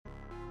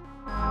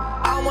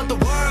want the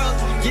world.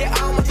 Yeah,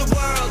 I want the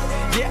world.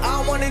 Yeah,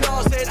 I want it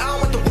all. Said I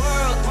want the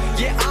world.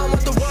 Yeah, I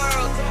want the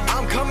world.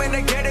 I'm coming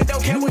to get it.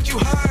 Don't care what you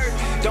heard.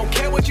 Don't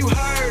care what you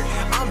heard.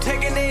 I'm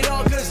taking it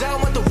all cause I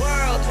want the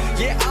world.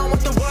 Yeah, I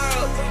want the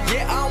world.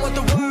 Yeah, I want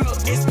the world.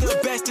 It's the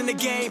best in the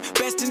game,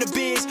 best in the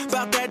biz.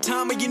 About that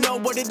time and you know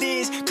what it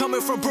is.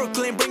 Coming from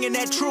Brooklyn, bringing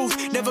that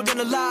truth. Never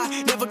gonna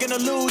lie, never gonna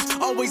lose.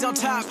 Always on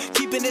top,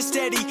 keeping it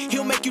steady.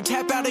 He'll make you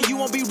tap out or you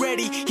won't be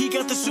ready. He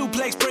got the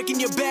suplex breaking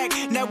your back.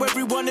 Now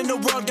everyone in the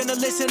world gonna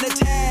listen to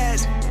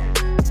Taz.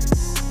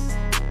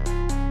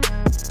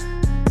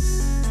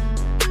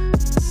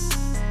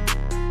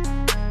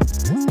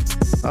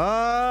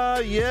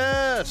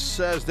 Yes,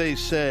 as they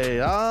say.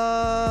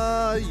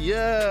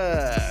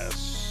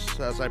 Yes,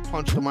 as I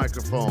punch the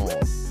microphone.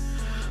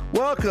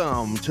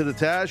 Welcome to the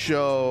Taz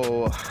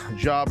Show,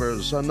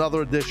 jobbers.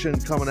 Another edition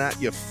coming at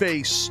your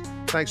face.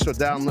 Thanks for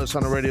downloading us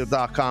on the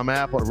radio.com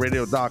app or the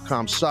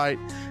radio.com site,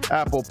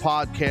 Apple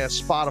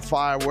Podcasts,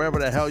 Spotify, wherever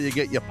the hell you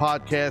get your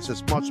podcasts.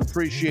 It's much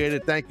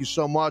appreciated. Thank you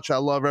so much. I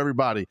love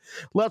everybody.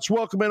 Let's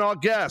welcome in our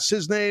guest.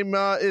 His name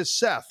is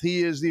Seth.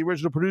 He is the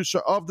original producer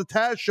of the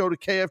Taz Show to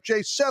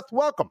KFJ. Seth,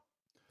 welcome.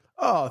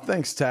 Oh,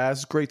 thanks,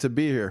 Taz. Great to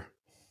be here.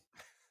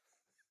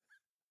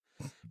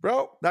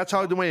 Bro, that's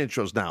how I do my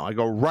intros now. I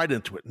go right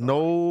into it.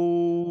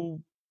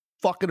 No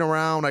fucking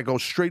around. I go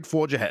straight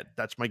forward your head.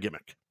 That's my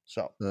gimmick.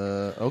 So,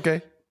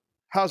 okay.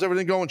 How's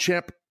everything going,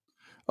 champ?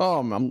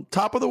 I'm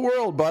top of the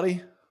world,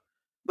 buddy.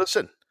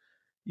 Listen,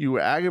 you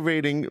were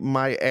aggravating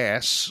my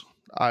ass.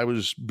 I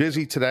was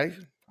busy today.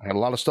 I had a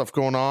lot of stuff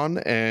going on,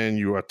 and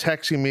you were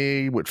texting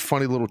me with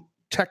funny little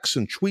texts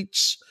and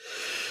tweets,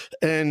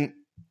 and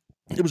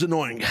it was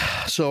annoying.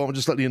 So I'm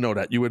just letting you know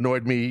that. You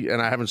annoyed me,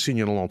 and I haven't seen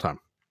you in a long time.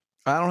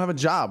 I don't have a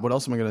job. What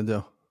else am I going to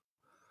do?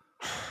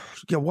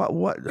 Yeah,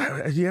 what? Do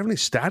you have any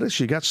status?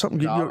 You got something?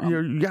 No,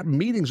 you got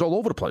meetings all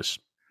over the place.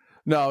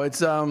 No, it's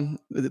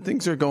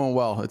things are going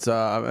well. It's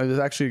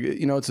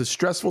actually, it's a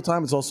stressful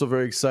time. It's also a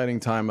very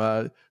exciting time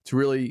to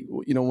really,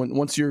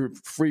 once you're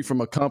free from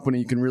a company,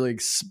 you can really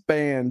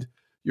expand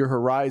your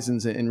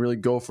horizons and really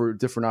go for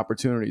different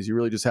opportunities. You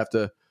really just have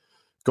to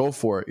go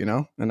for it,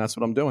 and that's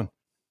what I'm doing.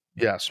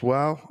 Yes.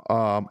 Well,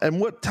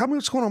 and tell me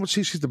what's going on with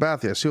CC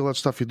Sabathia. I see all that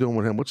stuff you're doing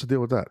with him. What's the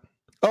deal with that?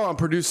 Oh, I'm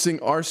producing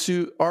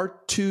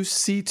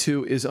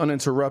R2C2 is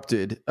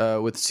Uninterrupted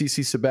with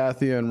CC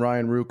Sabathia and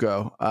Ryan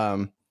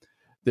Rucco.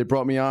 They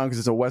brought me on because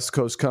it's a West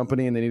Coast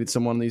company and they needed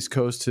someone on the East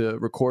Coast to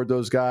record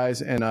those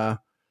guys. And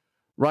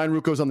Ryan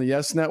Rucco's on the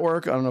Yes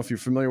Network. I don't know if you're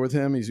familiar with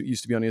him. He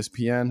used to be on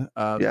ESPN.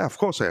 Yeah, of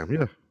course I am.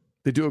 Yeah.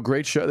 They do a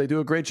great show. They do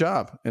a great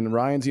job. And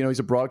Ryan's, he's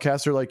a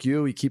broadcaster like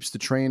you. He keeps the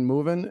train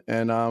moving.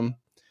 And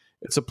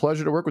it's a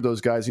pleasure to work with those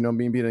guys,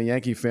 me being a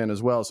Yankee fan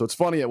as well. So it's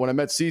funny. When I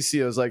met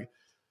CC, I was like,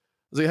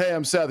 hey,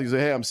 I'm Seth. He's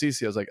like, hey, I'm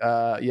CC. I was like,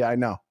 yeah, I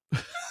know.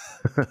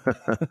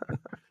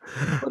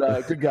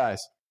 But good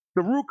guys.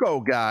 The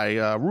Rucco guy,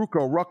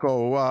 Rocco,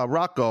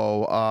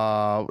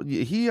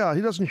 he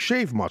doesn't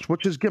shave much.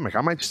 What's his gimmick?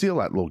 I might steal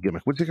that little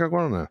gimmick. What's he got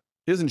going on there?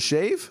 He doesn't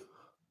shave?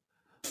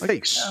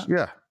 Face,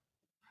 yeah.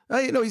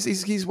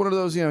 He's one of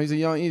those,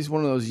 he's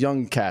one of those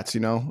young cats,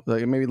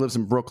 like maybe he lives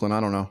in Brooklyn. I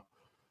don't know.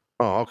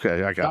 Oh,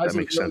 okay. I got that.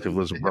 Makes sense. He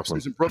lives in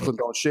Brooklyn. In Brooklyn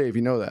don't shave.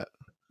 You know that.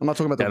 I'm not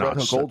talking about the Red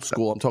Hook old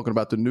school. I'm talking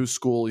about the new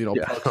school,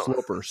 Park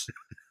Slopers.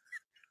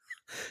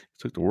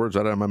 Took the words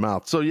out of my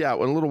mouth. So, yeah,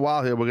 in a little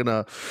while here,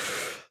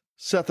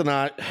 Seth and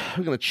I,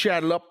 we're going to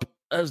chat it up,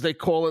 as they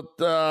call it.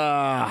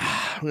 We're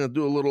going to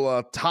do a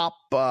little top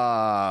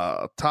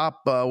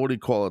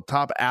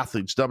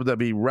athletes,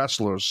 WWE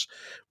wrestlers.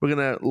 We're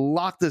going to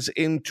lock this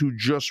into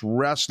just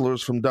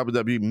wrestlers from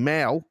WWE.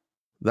 Male,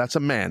 that's a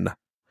man.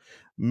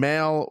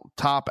 Male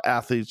top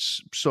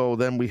athletes, so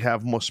then we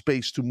have more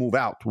space to move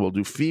out. We'll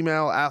do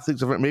female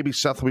athletes. Maybe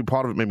Seth will be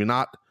part of it, maybe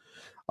not.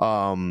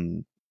 I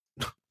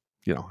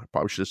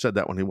probably should have said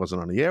that when he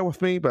wasn't on the air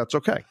with me, but it's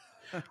okay.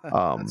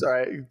 That's all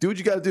right. Do what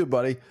you got to do,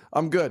 buddy.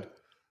 I'm good.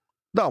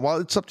 No,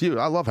 well, it's up to you.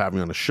 I love having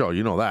you on the show.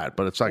 You know that,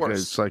 but it's like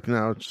it's like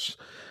next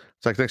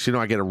you know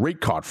I get a rate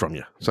card from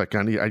you. It's like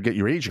I get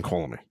your agent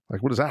calling me.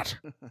 Like, what is that?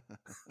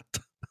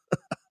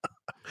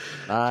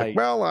 Like,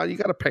 well, you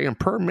got to pay him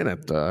per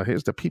minute.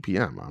 Here's the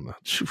PPM on the.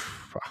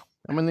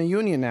 I'm in the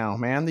union now,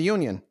 man. The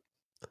union.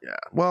 Yeah.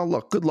 Well,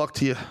 look. Good luck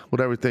to you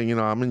with everything.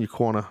 I'm in your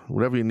corner.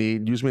 Whatever you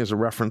need, use me as a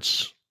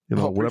reference.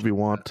 Whatever you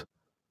want.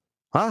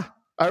 Huh?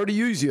 I already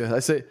use you. I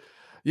say,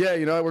 yeah.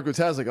 I work with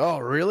Taz. Like, oh,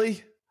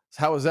 really?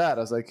 How was that?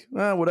 I was like,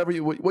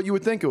 what you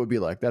would think it would be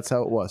like. That's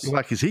how it was. You're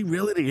like, is he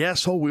really the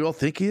asshole we all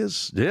think he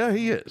is? Yeah,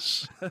 he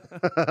is.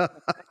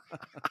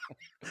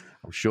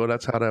 I'm sure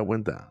that's how that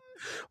went down.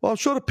 Well, I'm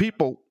sure the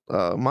people,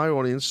 my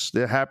audience,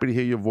 they're happy to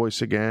hear your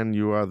voice again.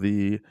 You are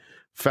the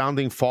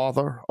founding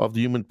father of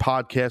the Human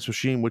Podcast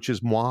Machine, which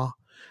is moi,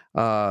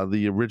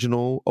 the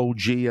original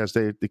OG, as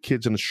the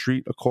kids in the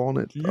street are calling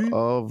it,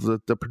 of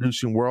the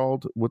producing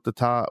world with the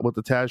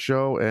Taz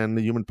Show and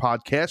the Human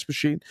Podcast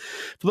Machine.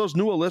 For those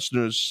newer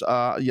listeners,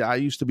 I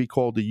used to be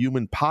called the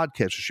Human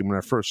Podcast Machine when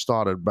I first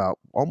started about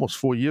almost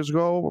 4 years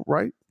ago,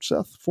 right,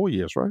 Seth? 4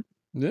 years, right?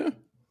 Yeah.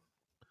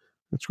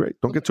 That's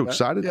great. Don't get too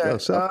excited. Yeah,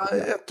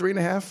 Seth.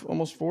 3.5,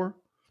 almost 4.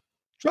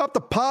 Dropped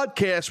the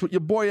podcast with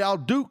your boy Al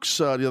Dukes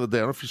the other day. I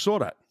don't know if you saw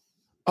that.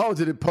 Oh,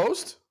 did it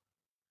post?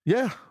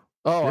 Yeah.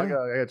 Oh, Yeah. I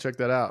gotta check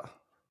that out.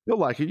 You'll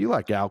like it. You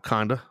like Al,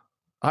 kinda.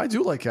 I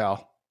do like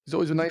Al. He's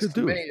always been nice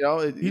to me. You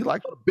know, You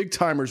like big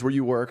timers where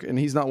you work, and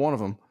he's not one of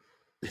them.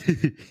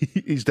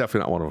 He's definitely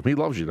not one of them. He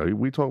loves you, though.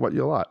 We talk about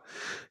you a lot.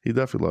 He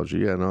definitely loves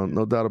you. Yeah,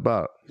 no doubt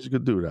about it. He's a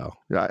good dude, Al.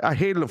 Yeah, I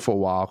hated him for a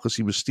while because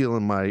he was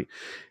stealing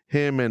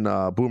him and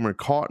Boomer and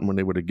Carton when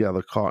they were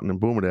together. Carton and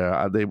Boomer there.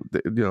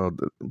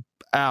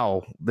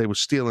 Al, they were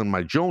stealing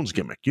my Jones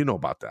gimmick. You know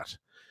about that.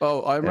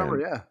 Oh, I remember.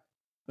 Yeah.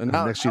 And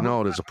next you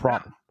know, there's a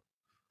problem.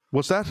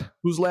 What's that?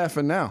 Who's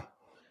laughing now?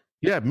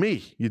 Yeah,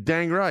 me. You're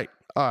dang right.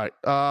 All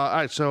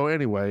right. So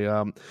anyway,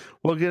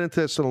 we'll get into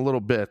this in a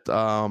little bit.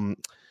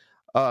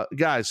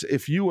 Guys,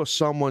 if you or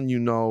someone you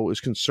know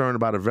is concerned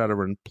about a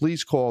veteran,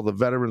 please call the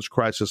Veterans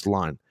Crisis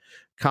Line.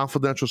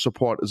 Confidential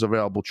support is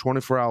available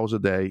 24 hours a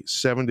day,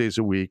 7 days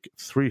a week,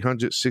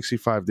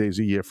 365 days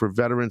a year for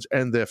veterans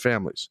and their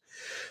families.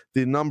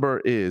 The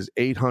number is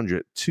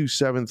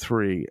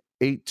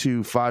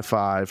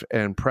 800-273-8255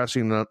 and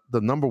pressing the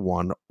number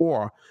 1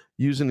 or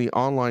using the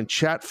online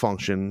chat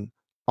function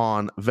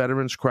on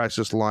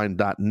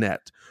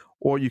veteranscrisisline.net,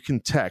 or you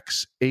can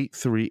text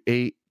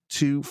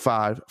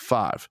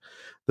 838-255.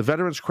 The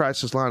Veterans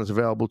Crisis Line is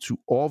available to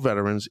all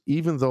veterans,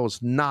 even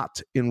those not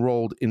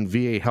enrolled in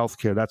VA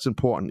healthcare. That's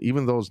important,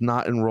 even those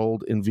not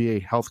enrolled in VA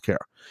healthcare.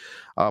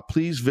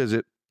 Please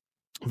visit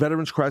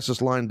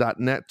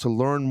veteranscrisisline.net to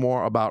learn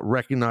more about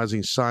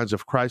recognizing signs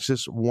of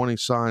crisis, warning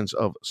signs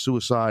of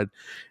suicide,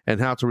 and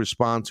how to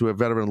respond to a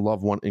veteran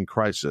loved one in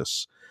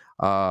crisis.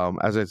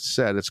 As I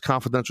said, it's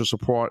confidential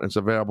support. And it's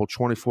available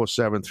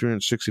 24/7,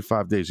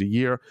 365 days a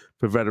year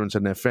for veterans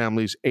and their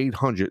families.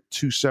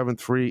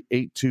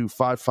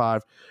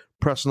 800-273-8255.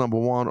 Press number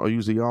 1 or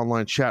use the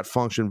online chat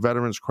function,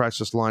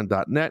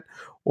 veteranscrisisline.net,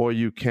 or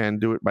you can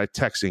do it by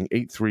texting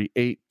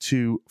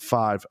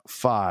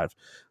 838-255.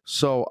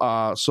 So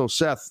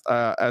Seth,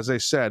 as I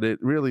said, it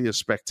really is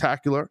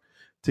spectacular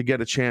to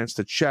get a chance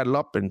to chat it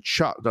up and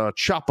chop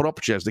it up,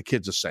 as the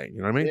kids are saying.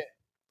 You know what I mean? Yeah.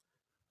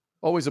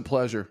 Always a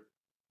pleasure.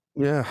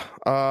 Yeah.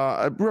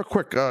 Real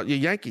quick, your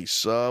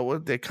Yankees,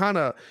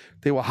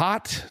 they were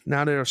hot.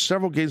 Now they're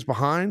several games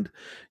behind.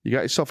 You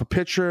got yourself a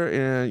pitcher,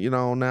 and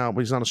now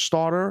he's not a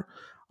starter.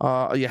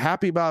 Are you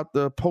happy about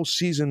the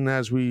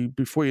postseason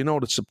before you know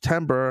it, it's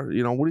September? What do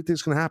you think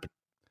is going to happen?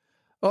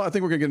 Well, I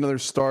think we're going to get another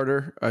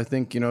starter. I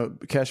think,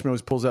 Cashman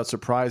always pulls out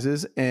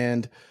surprises,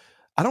 and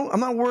I'm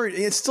not worried.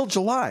 It's still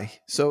July.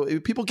 So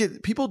people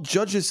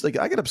judge this. Like,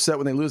 I get upset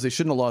when they lose. They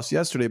shouldn't have lost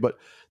yesterday, but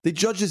they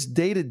judge this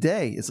day to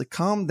day. It's like,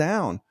 calm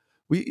down.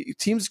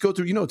 Teams go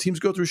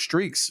through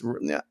streaks.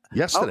 Yeah.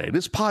 Yesterday, you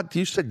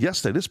said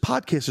yesterday, this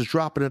podcast is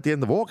dropping at the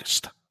end of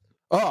August.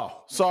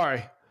 Oh,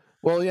 sorry.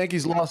 Well, the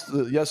Yankees lost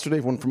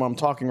yesterday from I'm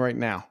talking right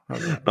now.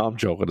 Okay. No, I'm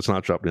joking. It's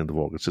not dropping at the end of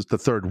August. It's the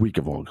third week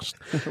of August.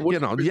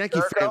 The Yankee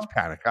fans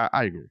panic.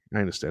 I agree. I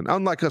understand.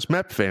 Unlike us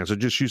Met fans are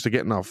just used to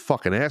getting our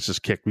fucking asses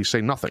kicked. We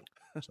say nothing.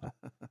 So,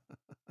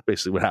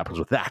 basically what happens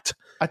with that.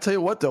 I tell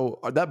you what, though,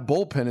 that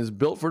bullpen is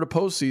built for the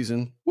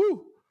postseason.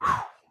 Woo!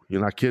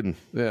 You're not kidding.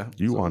 Yeah.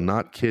 You are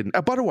not kidding.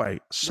 By the way,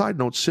 side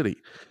note, City,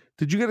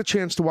 did you get a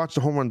chance to watch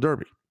the Home Run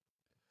Derby?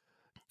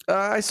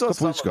 I saw a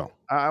couple weeks ago.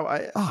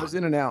 I was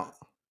in and out.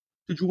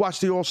 Did you watch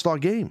the All-Star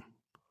game?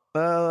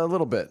 A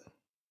little bit.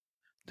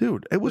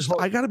 Dude, it was,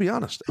 I got to be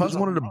honest, it was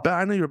one of the,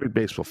 I know you're a big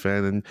baseball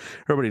fan, and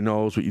everybody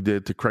knows what you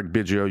did to Craig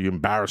Biggio. You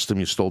embarrassed him.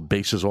 You stole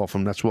bases off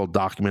him. That's well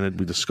documented.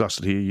 We discussed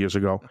it here years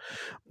ago.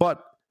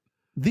 But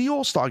the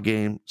All-Star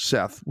game,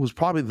 Seth, was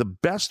probably the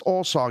best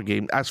All-Star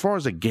game as far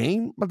as a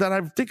game that I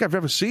think I've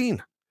ever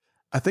seen.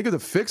 I think if the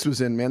fix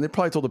was in, man, they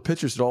probably told the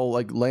pitchers to all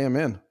lay him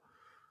in.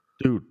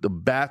 Dude, the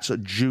bats are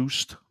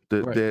juiced.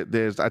 Right.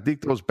 I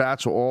think those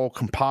bats are all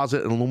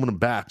composite and aluminum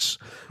bats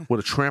with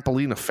a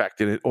trampoline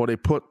effect in it, or they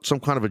put some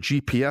kind of a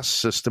GPS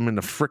system in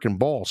the freaking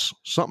balls.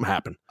 Something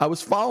happened. I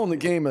was following the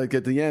game at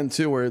the end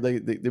too, where they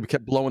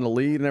kept blowing the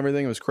lead and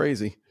everything. It was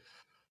crazy.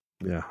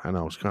 Yeah, I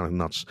know. It's kind of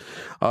nuts.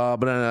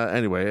 But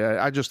anyway,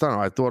 I just don't know.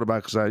 I thought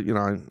about it because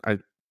I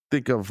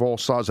think of All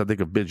Stars, I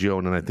think of Biggio,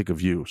 and then I think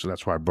of you. So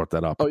that's why I brought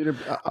that up. Oh, you didn't,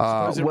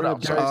 what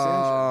else?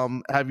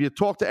 Have you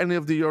talked to any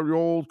of your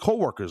old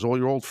coworkers or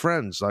your old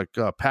friends, like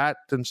Pat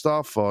and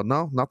stuff?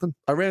 No, nothing?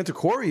 I ran into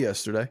Corey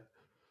yesterday.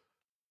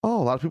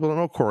 Oh, a lot of people don't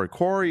know Corey.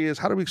 Corey is,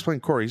 how do we explain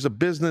Corey? He's a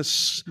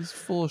business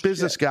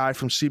guy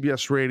from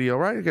CBS Radio,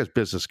 right? I guess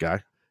business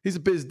guy. He's a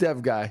biz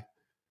dev guy.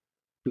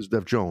 Biz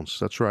Dev Jones,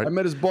 that's right. I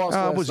met his boss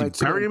last was he night.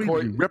 burying me?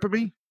 Was he ripping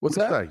me? What's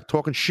that?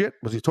 Talking shit?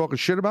 Was he talking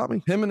shit about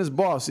me? Him and his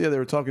boss, yeah, they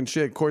were talking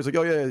shit. Corey's like,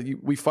 oh, yeah,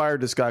 we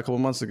fired this guy a couple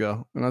months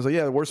ago. And I was like,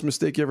 yeah, the worst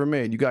mistake you ever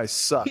made. You guys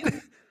suck.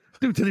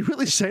 Dude, did he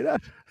really say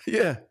that?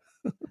 Yeah.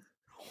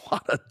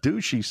 What a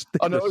douchey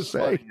thing that was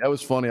funny. That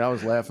was funny. I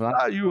was laughing.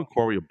 You and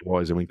Corey are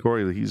boys. I mean,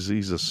 Corey,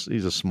 he's a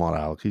smart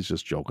aleck. He's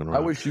just joking around. I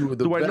wish you were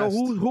the best. Do I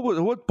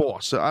know what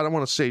boss? I don't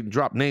want to say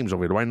drop names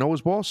over here. Do I know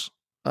his boss?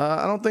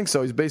 I don't think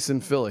so. He's based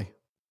in Philly.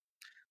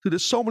 Dude,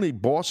 there's so many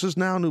bosses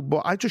now.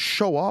 I just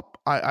show up.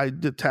 I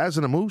did Taz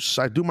and a Moose.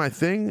 I do my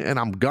thing, and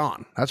I'm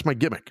gone. That's my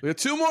gimmick. We have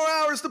 2 more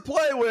hours to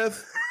play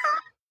with.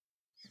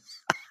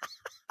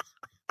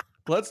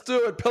 Let's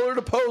do it. Pillar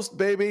to post,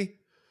 baby.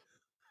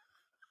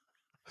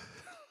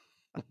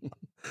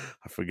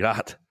 I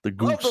forgot the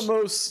goose. Love the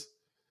Moose.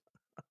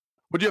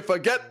 Would you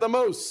forget the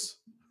Moose?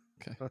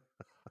 Okay.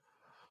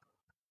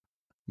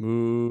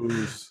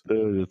 Moose.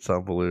 Dude, it's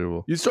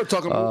unbelievable. You start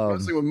talking about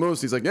wrestling with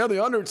Moose. He's like, yeah,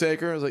 The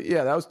Undertaker. I was like,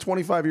 yeah, that was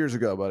 25 years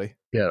ago, buddy.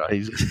 Yeah,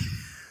 he's.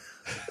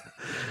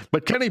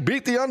 But can he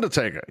beat The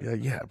Undertaker?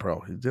 Yeah,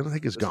 bro. The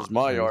Undertaker's gone. This is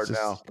my yard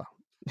now.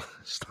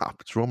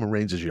 Stop. It's Roman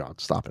Reigns' yard.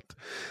 Stop it.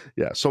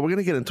 Yeah, so we're going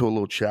to get into a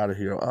little chatter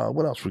here.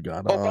 What else we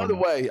got? Oh, by the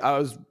way, I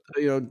was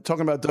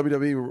talking about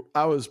WWE.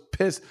 I was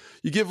pissed.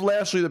 You give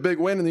Lashley the big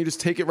win and you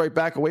just take it right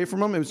back away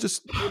from him. It was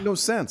just made no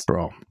sense.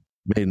 Bro,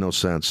 made no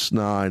sense.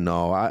 No, I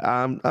know.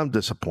 I'm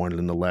disappointed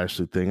in the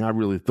Lashley thing. I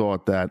really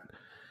thought that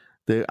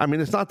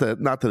it's not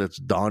that it's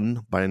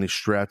done by any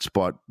stretch,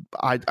 but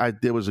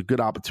there was a good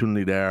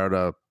opportunity there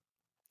to.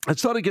 I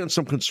started getting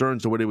some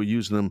concerns the way they were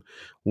using him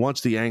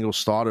once the angle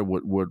started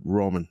with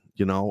Roman,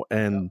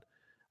 and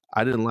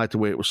I didn't like the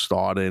way it was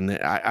starting.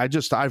 I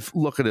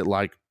look at it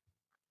like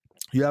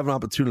you have an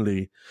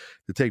opportunity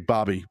to take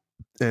Bobby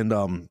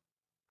and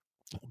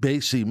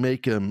basically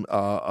make him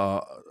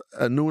a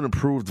new and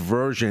improved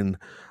version,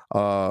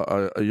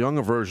 a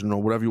younger version,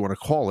 or whatever you want to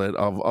call it,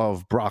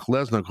 of Brock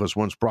Lesnar, because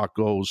once Brock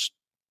goes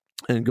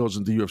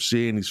into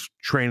UFC and he's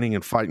training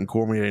and fighting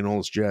Cormier and all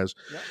this jazz,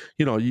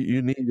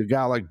 you need a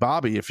guy like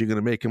Bobby if you're going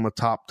to make him a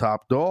top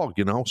dog,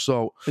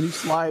 So and you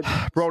slide,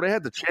 bro. They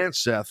had the chance,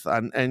 Seth,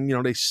 and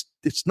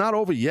it's not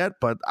over yet,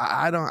 but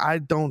I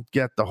don't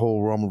get the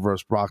whole Roman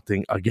versus Brock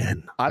thing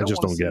again. I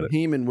just don't get it.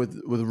 Heyman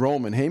with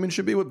Roman. Heyman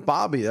should be with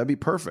Bobby. That'd be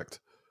perfect.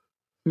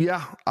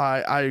 Yeah,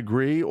 I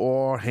agree.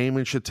 Or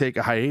Heyman should take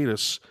a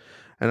hiatus.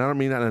 And I don't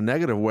mean that in a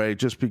negative way,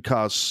 just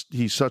because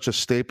he's such a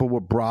staple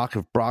with Brock.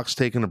 If Brock's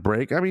taking a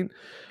break, I mean,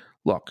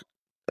 look,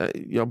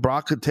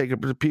 Brock could take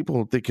it.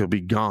 People think he'll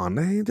be gone.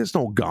 Hey, there's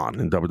no gone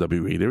in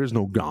WWE. There is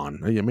no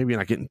gone. Maybe you're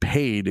not getting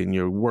paid and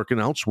you're working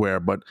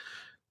elsewhere, but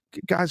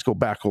guys go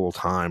back all the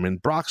time.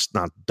 And Brock's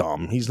not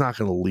dumb. He's not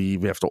going to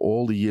leave after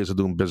all the years of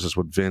doing business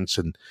with Vince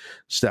and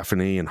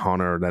Stephanie and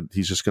Hunter. That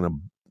he's just going to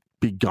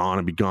be gone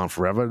and be gone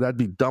forever. That'd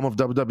be dumb of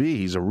WWE.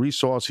 He's a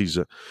resource. He's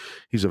a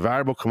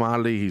valuable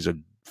commodity. He's a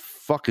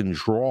fucking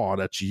draw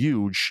that's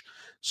huge.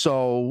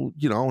 So,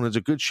 and there's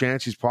a good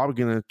chance he's probably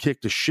going to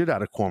kick the shit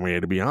out of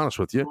Cormier, to be honest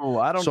with you. Oh,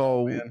 I don't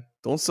know, man.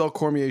 Don't sell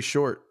Cormier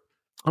short.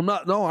 I'm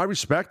not. No, I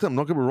respect him.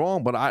 Don't get me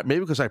wrong, but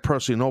maybe because I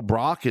personally know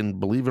Brock and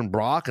believe in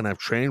Brock, and I've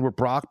trained with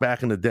Brock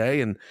back in the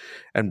day,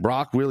 and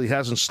Brock really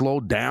hasn't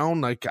slowed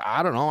down. Like,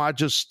 I don't know. I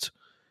just,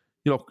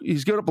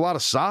 he's given up a lot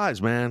of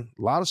size, man.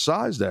 A lot of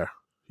size there.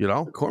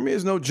 Cormier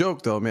is no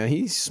joke, though, man.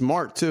 He's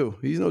smart too.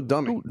 He's no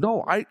dummy.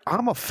 No,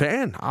 I'm a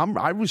fan.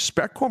 I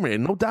respect Cormier,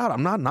 no doubt.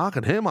 I'm not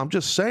knocking him. I'm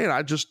just saying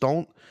I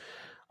don't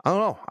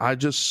know.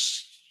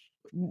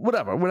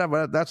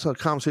 Whatever. That's a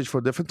conversation for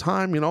a different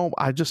time.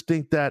 I just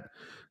think that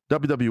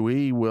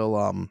WWE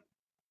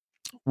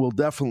will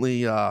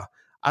definitely. I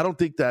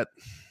think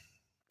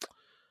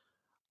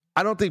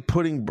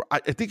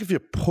if you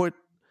put,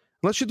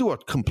 unless you do a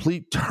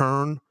complete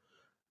turn,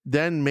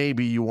 then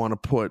maybe you want to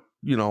put,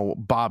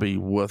 Bobby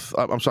with,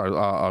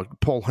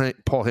 Paul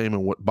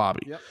Heyman with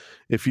Bobby. Yep.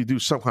 If you do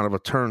some kind of a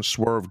turn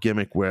swerve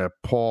gimmick where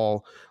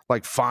Paul,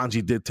 like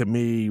Fonzie did to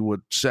me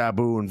with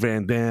Sabu and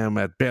Van Dam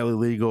at Barely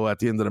Legal at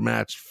the end of the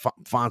match,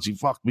 Fonzie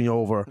fucked me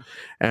over,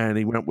 and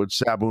he went with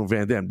Sabu and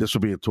Van Dam. This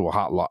would be to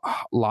a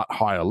lot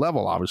higher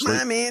level, obviously.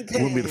 My man it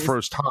wouldn't be the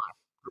first time.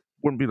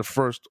 Wouldn't be the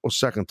first or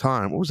second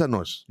time. What was that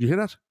noise? You hear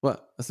that?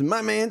 What? I said,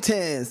 my man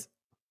Taz.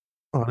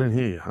 Oh, I didn't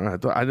hear you.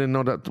 I didn't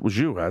know that was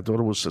you. I thought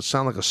it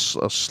sounded like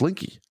a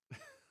slinky.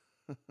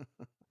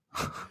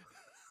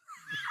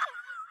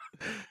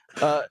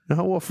 How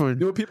often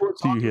what people are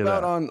talking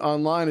about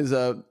online is,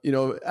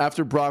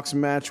 after Brock's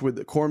match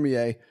with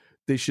Cormier,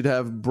 they should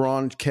have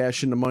Braun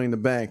cash in the Money in the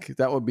Bank.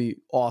 That would be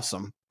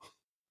awesome.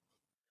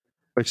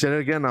 Wait, say that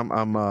again.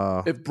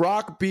 If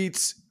Brock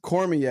beats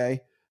Cormier,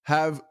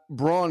 have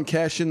Braun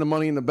cash in the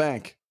Money in the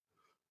Bank.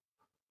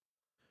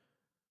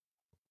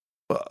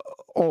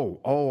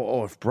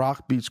 If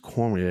Brock beats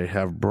Cormier,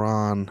 have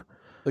Braun.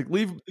 Like,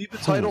 leave the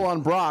title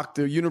on Brock,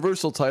 the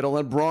Universal title,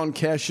 and let Braun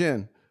cash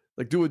in.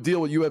 Like, do a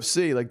deal with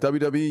UFC, like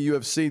WWE,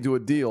 UFC, do a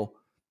deal.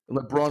 And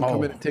let Braun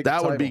come in and take the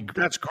title.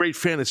 That's great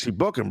fantasy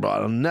booking, bro.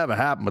 It'll never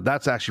happen, but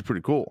that's actually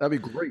pretty cool.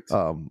 That'd be great.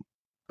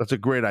 That's a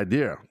great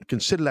idea.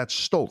 Consider that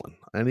stolen.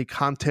 Any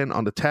content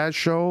on the Taz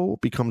show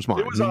becomes mine.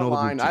 It was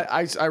online.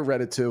 I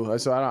read it too,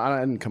 so I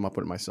didn't come up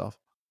with it myself.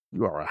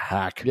 You are a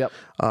hack. Yep.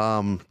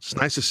 It's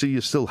nice to see you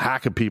still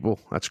hacking people.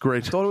 That's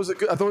great. I thought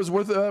it was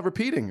worth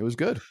repeating. It was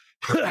good.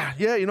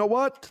 Yeah, you know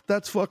what?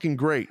 That's fucking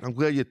great. I'm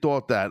glad you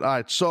thought that. All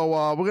right, so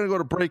we're going to go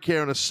to break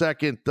here in a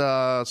second.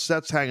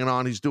 Seth's hanging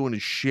on. He's doing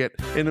his shit.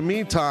 In the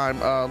meantime,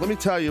 let me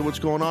tell you what's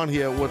going on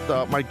here with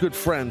my good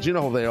friends. You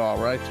know who they are,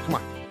 right? Come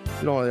on.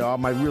 You know who they are.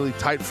 My really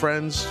tight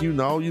friends. You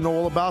know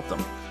all about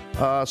them.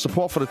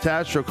 Support for the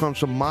Taz Show comes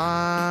from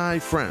my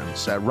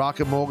friends at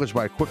Rocket Mortgage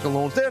by Quicken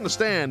Loans. They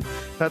understand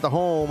that the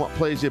home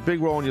plays a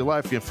big role in your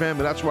life and your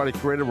family. That's why they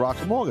created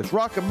Rocket Mortgage.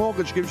 Rocket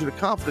Mortgage gives you the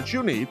confidence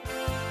you need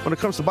when it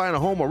comes to buying a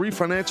home or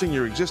refinancing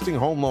your existing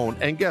home loan.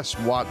 And guess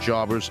what,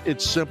 jobbers?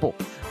 It's simple,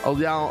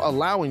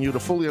 allowing you to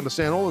fully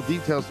understand all the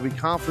details to be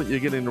confident you're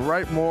getting the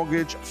right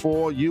mortgage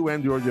for you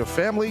and your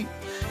family.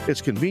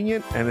 It's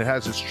convenient, and it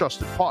has its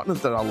trusted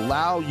partners that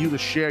allow you to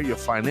share your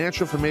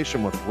financial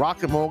information with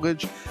Rocket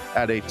Mortgage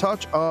at a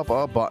touch of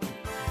a button.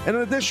 And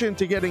in addition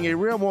to getting a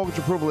real mortgage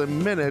approval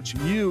in minutes,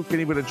 you can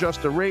even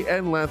adjust the rate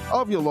and length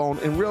of your loan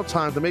in real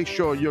time to make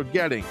sure you're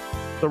getting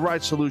the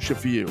right solution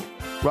for you.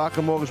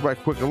 Rocket Mortgage by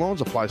Quicken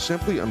Loans. Apply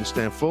simply,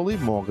 understand fully,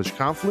 mortgage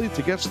confidently.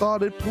 To get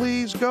started,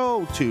 please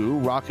go to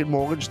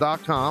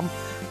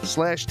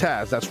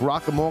rocketmortgage.com/Taz. That's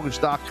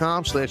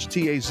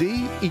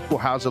rocketmortgage.com/TAZ. Equal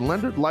housing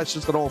lender,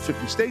 licensed in all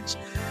 50 states.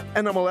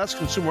 NMLS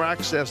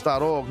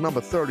consumeraccess.org,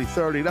 number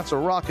 3030. That's a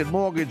Rocket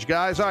Mortgage,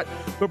 guys. All right,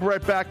 we'll be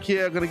right back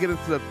here. Going to get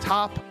into the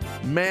top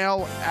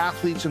male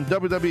athletes in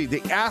WWE,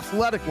 the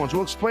athletic ones.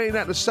 We'll explain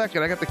that in a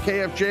second. I got the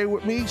KFJ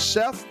with me,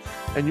 Seth,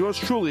 and yours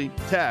truly,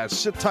 Taz.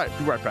 Sit tight.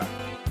 Be right back.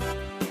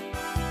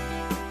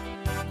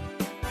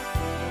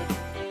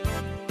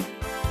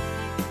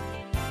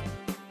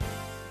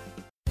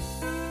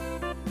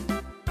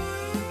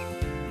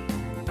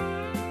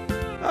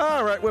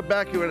 All right, we're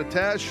back here at the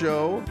Taz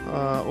Show.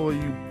 All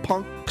you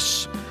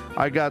punks.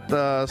 I got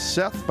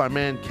Seth, my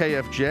man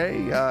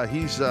KFJ.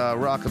 He's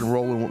rocking and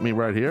rolling with me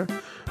right here.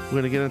 We're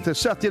going to get into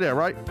Seth, you there,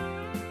 right?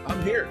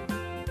 I'm here.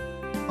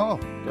 Oh,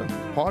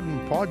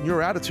 pardon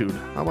your attitude.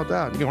 How about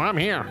that? You go, I'm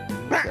here.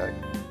 Okay.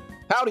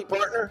 Howdy,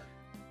 partner.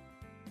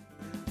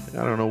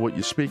 I don't know what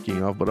you're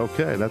speaking of, but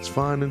okay, that's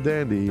fine and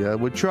dandy.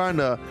 We're trying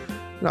to,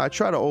 I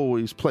try to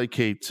always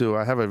placate to,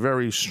 I have a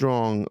very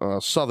strong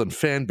Southern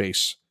fan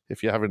base.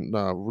 If you haven't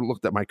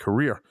looked at my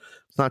career,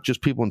 it's not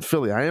just people in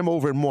Philly. I am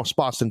over in more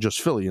spots than just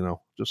Philly,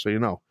 just so you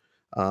know,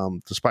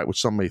 despite what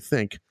some may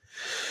think.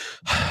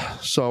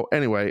 So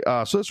anyway,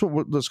 so that's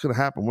what's going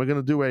to happen. We're going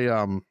to do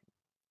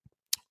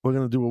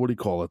what do you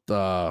call it?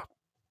 The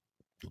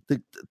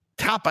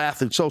top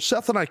athlete. So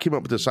Seth and I came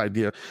up with this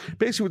idea.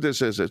 Basically what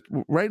this is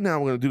right now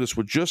we're going to do this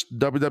with just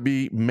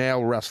WWE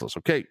male wrestlers.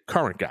 Okay.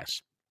 Current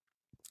guys.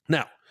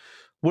 Now,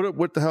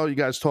 what the hell are you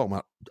guys talking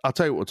about? I'll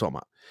tell you what we're talking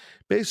about.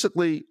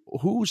 Basically,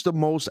 who's the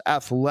most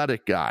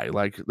athletic guy?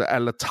 Like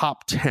at the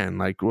top 10,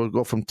 like we'll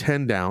go from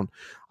 10 down.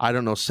 I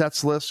don't know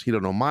Seth's list. He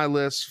don't know my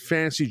list.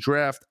 Fantasy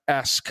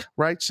draft-esque,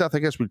 right, Seth? I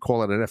guess we'd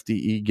call it an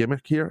FDE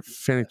gimmick here.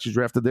 Fantasy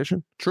draft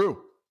edition.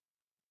 True.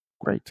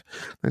 Great.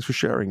 Thanks for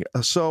sharing.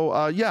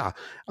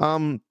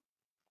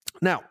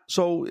 Now,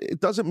 so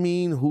it doesn't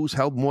mean who's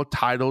held more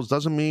titles,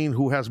 doesn't mean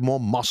who has more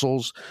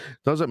muscles,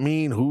 doesn't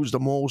mean who's the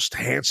most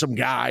handsome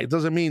guy. It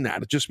doesn't mean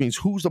that. It just means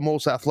who's the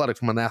most athletic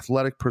from an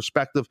athletic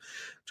perspective.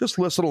 Just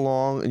listen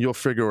along and you'll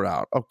figure it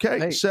out. Okay,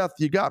 hey, Seth,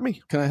 you got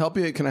me? Can I help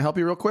you? Can I help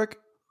you real quick?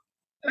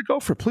 Yeah,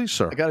 go for it, please,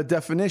 sir. I got a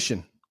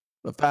definition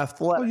of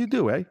athletic. Oh, you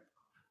do, eh?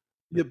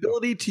 The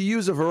ability to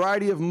use a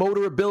variety of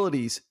motor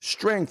abilities,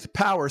 strength,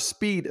 power,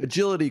 speed,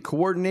 agility,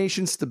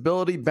 coordination,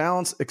 stability,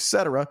 balance,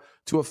 etc.,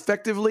 to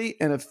effectively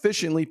and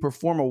efficiently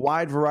perform a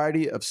wide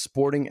variety of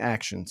sporting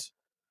actions.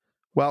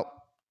 Well,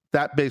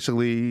 that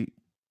basically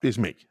is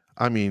me.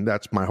 I mean,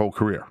 that's my whole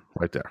career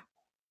right there.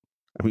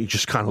 I mean, you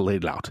just kind of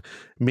laid it out.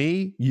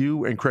 Me,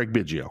 you, and Craig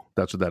Biggio.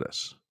 That's what that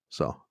is.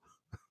 So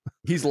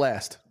he's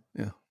last.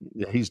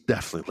 Yeah, he's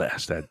definitely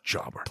last, that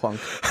jobber. Punk.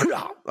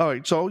 All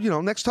right, so,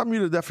 next time you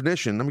read a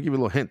definition, let me give you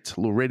a little hint, a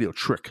little radio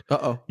trick.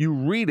 Uh-oh. You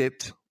read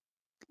it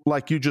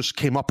like you just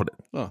came up with it.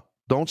 Oh.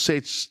 Don't say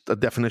it's a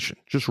definition.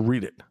 Just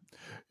read it.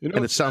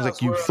 And it sounds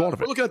like you thought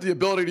of it. We're looking at the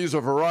ability to use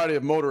a variety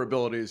of motor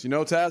abilities.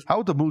 Taz? How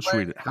would the Moose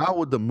read it? How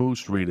would the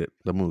Moose read it?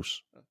 The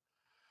Moose.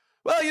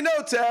 Well,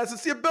 Taz,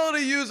 it's the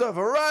ability to use a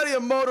variety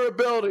of motor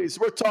abilities.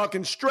 We're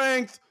talking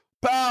strength,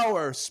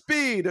 power,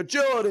 speed,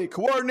 agility,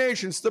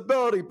 coordination,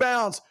 stability,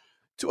 balance,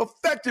 to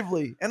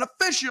effectively and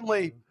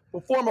efficiently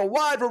perform a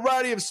wide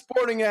variety of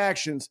sporting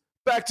actions.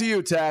 Back to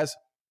you, Taz.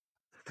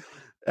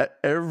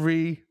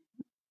 Every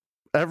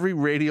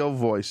radio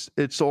voice,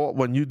 it's all,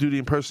 when you do the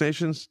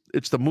impersonations,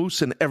 it's the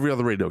Moose and every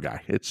other radio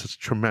guy. It's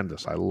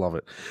tremendous. I love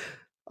it.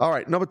 All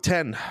right, number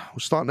 10. We're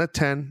starting at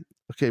 10.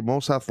 Okay,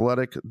 most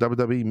athletic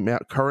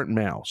WWE current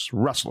males,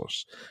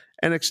 wrestlers.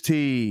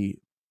 NXT,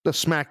 the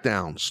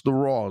SmackDowns, the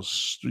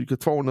Raws. You could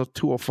throw in the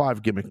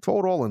 205 gimmick. Throw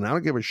it all in. I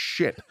don't give a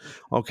shit.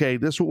 Okay,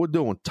 this is what we're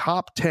doing.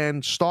 Top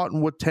 10,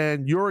 starting with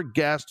 10. You're a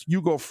guest.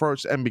 You go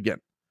first and begin.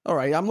 All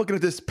right, I'm looking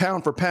at this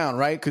pound for pound,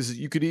 right? Because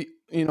you could,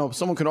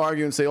 someone could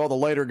argue and say all the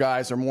later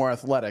guys are more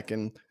athletic.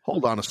 And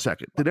hold on a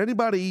second. Did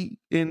anybody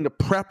in the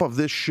prep of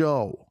this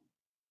show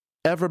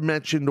ever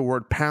mention the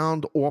word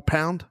pound or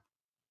pound?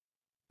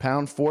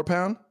 Pound for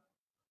pound?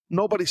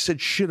 Nobody said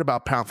shit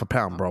about pound for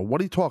pound, bro. What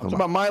are you talking about?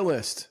 About my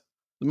list.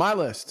 My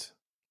list.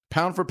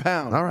 Pound for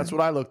pound. All right. That's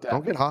what I looked at.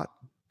 Don't get hot.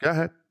 Go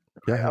ahead.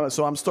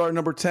 So I'm starting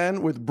number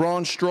 10 with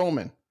Braun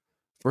Strowman.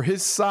 For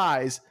his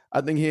size,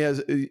 I think he has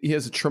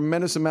a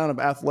tremendous amount of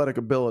athletic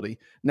ability.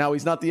 Now,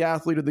 he's not the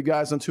athlete of the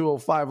guys on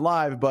 205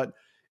 Live, but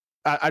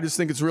I just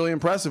think it's really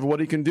impressive what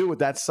he can do with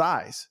that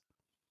size.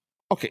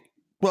 Okay.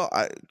 Well,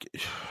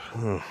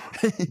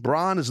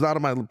 Braun is not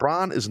on my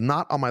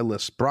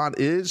list. Braun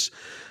is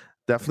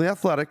definitely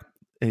athletic,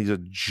 and he's a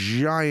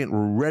giant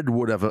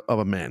redwood of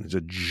a man. He's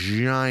a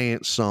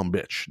giant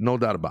sumbitch, no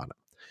doubt about it.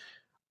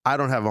 I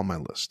don't have him on my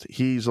list.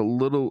 He's a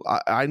little.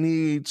 I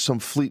need some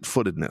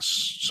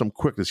fleet-footedness, some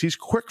quickness. He's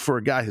quick for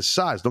a guy his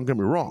size. Don't get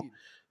me wrong.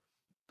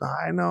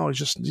 I know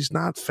he's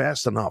not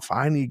fast enough.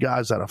 I need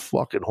guys that are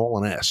fucking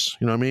hauling ass.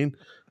 You know what I mean?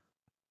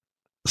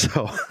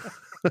 So.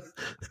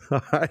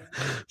 All right.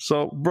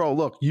 So, bro,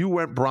 look, you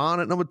went Braun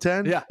at number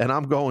 10, yeah, and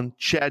I'm going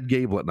Chad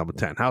Gable at number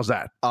 10. How's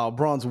that? Oh,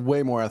 Braun's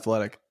way more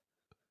athletic.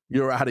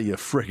 You're out of your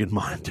friggin'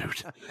 mind,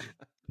 dude.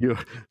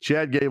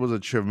 Chad Gable's a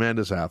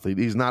tremendous athlete.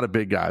 He's not a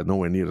big guy,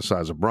 nowhere near the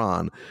size of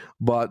Braun,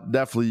 but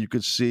definitely you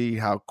could see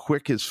how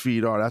quick his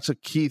feet are. That's a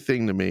key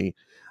thing to me.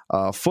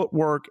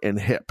 Footwork and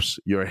hips.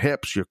 Your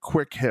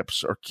quick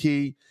hips are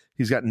key.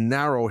 He's got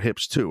narrow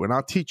hips too, and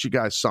I'll teach you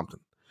guys something.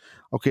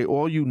 Okay,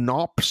 all you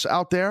nops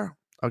out there.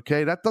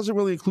 Okay, that doesn't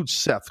really include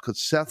Seth, because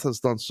Seth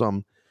has done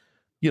some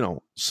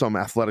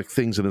athletic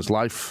things in his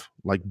life.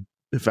 Like,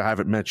 if I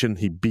haven't mentioned,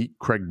 he beat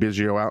Craig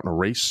Biggio out in a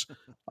race.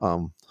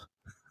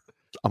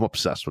 I'm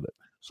obsessed with it.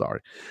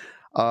 Sorry.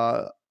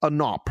 A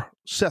nop.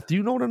 Seth, do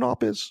you know what a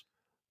nop is?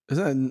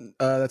 Isn't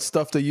that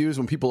stuff they use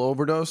when people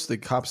overdose? The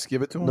cops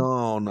give it to them?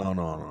 No.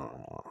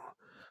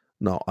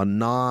 A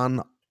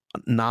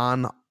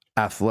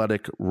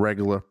non-athletic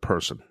regular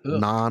person. Ugh.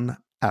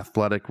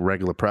 Non-athletic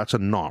regular person. That's a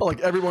nop. Oh,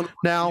 like everyone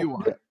now, you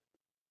are.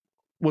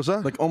 Was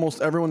that? Like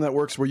almost everyone that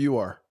works where you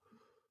are.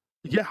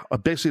 Yeah,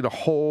 basically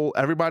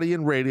everybody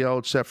in radio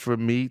except for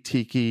me,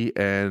 Tiki,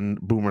 and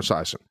Boomer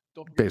Sison.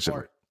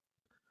 Basically.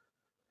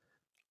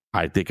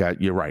 I think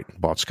you're right.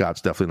 Bart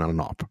Scott's definitely not a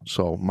nop.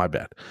 So my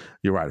bad.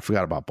 You're right. I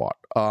forgot about Bart.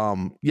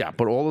 Yeah,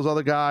 but all those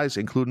other guys,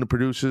 including the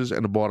producers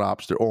and the Bart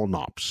ops, they're all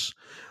nops.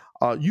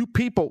 You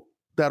people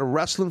that are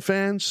wrestling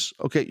fans,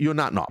 okay, you're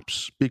not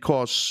nops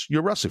because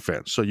you're wrestling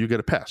fans, so you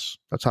get a pass.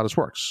 That's how this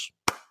works.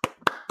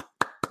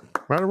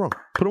 Right or wrong?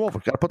 Put them over.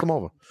 Got to put them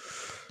over.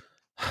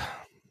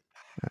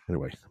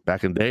 Anyway,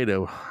 back in the day,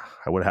 though,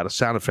 I would have had a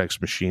sound effects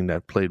machine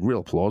that played real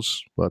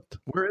applause, but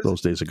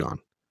those days are gone.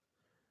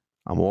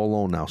 I'm all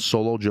alone now.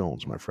 Solo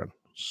Jones, my friend.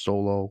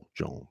 Solo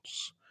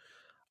Jones.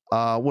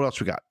 What else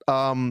we got?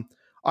 All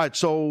right,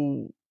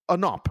 so a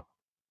nop.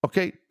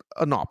 Okay,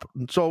 a nop.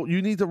 So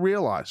you need to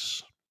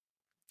realize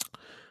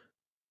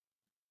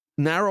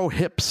narrow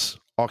hips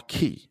are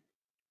key.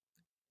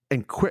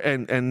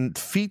 And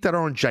feet that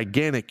aren't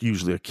gigantic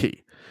usually are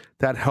key.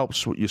 That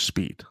helps with your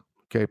speed.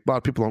 Okay, a lot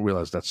of people don't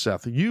realize that,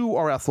 Seth. You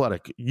are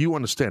athletic. You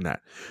understand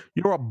that.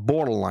 You're a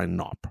borderline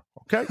nop.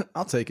 Okay?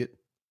 I'll take it.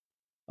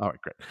 All right,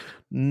 great.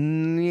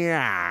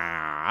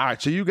 Yeah. All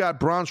right, so you got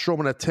Braun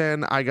Strowman at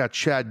 10. I got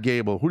Chad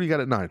Gable. Who do you got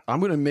at 9? I'm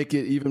going to make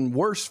it even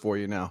worse for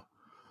you now.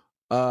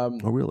 Oh,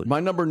 really? My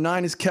number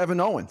 9 is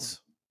Kevin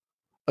Owens.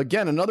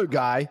 Again, another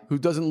guy who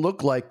doesn't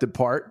look like the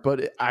part,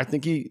 but I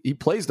think he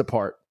plays the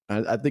part.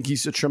 I think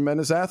he's a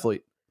tremendous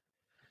athlete.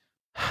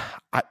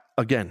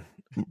 Again,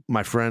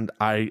 my friend,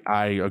 I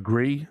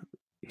agree.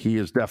 He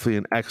is definitely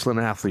an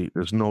excellent athlete.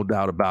 There's no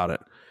doubt about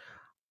it.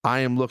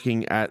 I am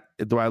looking at,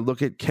 do I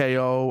look at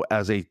KO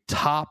as a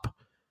top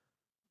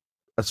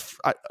as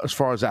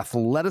far as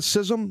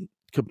athleticism?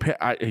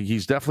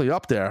 He's definitely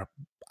up there.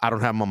 I don't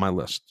have him on my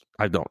list.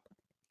 I don't.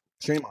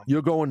 Shame on you.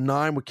 You're going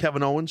 9 with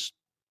Kevin Owens?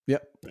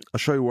 Yep. I'll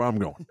show you where I'm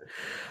going.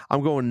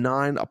 I'm going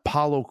 9,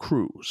 Apollo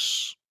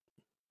Crews.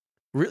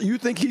 Really? You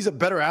think he's a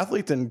better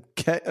athlete than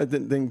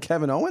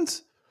Kevin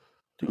Owens?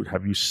 Dude,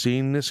 have you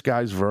seen this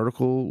guy's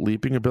vertical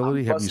leaping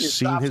ability? Have you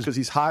seen his? Because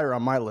he's higher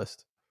on my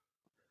list.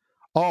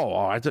 Oh,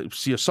 I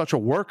see. You're such a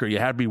worker. You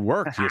had to be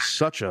worked. You're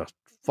such a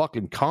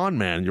fucking con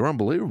man. You're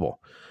unbelievable.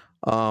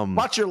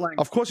 Watch your language.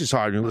 Of course he's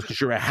higher on your list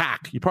because you're a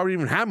hack. You probably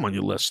even have him on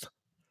your list.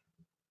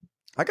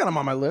 I got him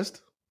on my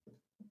list.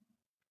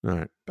 All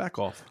right. Back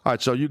off. All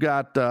right, so you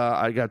got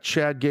I got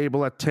Chad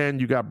Gable at 10.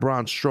 You got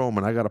Braun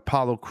Strowman. I got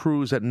Apollo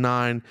Crews at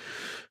 9.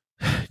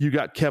 You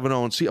got Kevin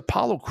Owens. See,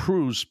 Apollo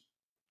Crews,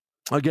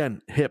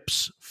 again,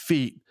 hips,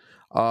 feet,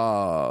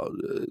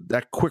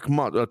 that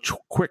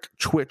quick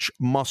twitch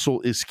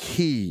muscle is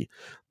key.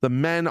 The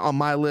men on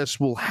my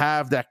list will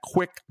have that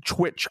quick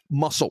twitch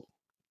muscle.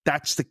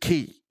 That's the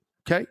key.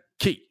 Okay?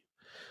 Key.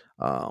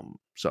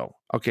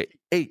 Okay,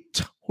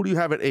 8. Who do you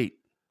have at 8?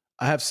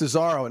 I have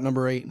Cesaro at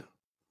number 8.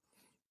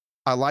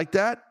 I like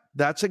that.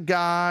 That's a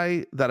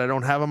guy that I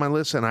don't have on my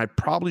list, and I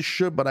probably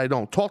should, but I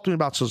don't. Talk to me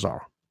about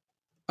Cesaro.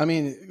 I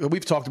mean,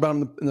 we've talked about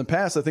him in the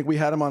past. I think we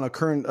had him on a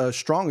current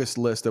strongest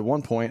list at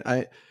one point.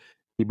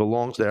 He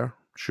belongs there,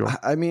 sure.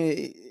 I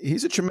mean,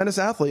 he's a tremendous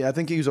athlete. I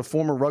think he was a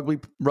former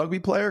rugby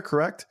player,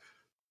 correct?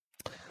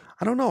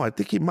 I don't know. I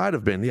think he might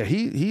have been. Yeah,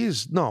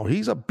 he's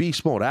a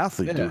beast mode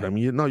athlete, dude. I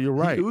mean, you're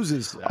right. He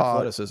oozes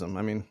athleticism.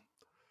 I mean,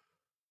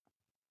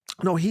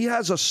 no, he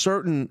has a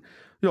certain,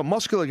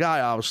 muscular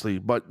guy, obviously,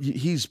 but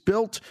he's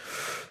built.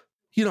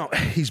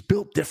 he's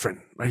built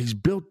different. Right? He's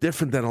built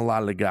different than a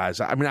lot of the guys.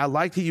 I mean, I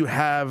like that you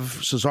have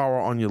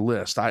Cesaro on your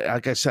list.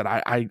 Like I said,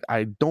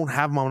 I don't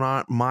have him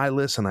on my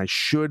list, and I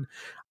should.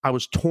 I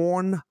was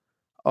torn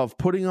of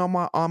putting on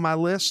my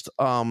list.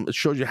 It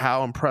shows you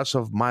how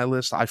impressive my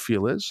list I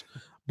feel is.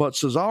 But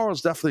Cesaro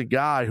is definitely a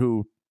guy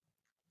who,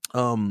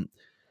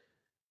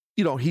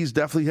 he's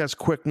definitely has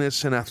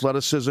quickness and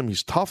athleticism.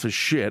 He's tough as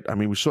shit. I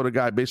mean, we saw the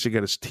guy basically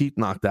get his teeth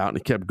knocked out and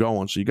he kept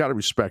going. So you got to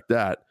respect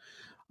that.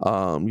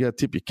 You got to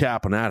tip your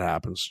cap when that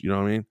happens. You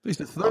know what I mean? He's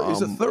a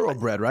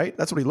thoroughbred, right?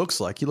 That's what he looks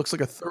like. He looks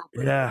like a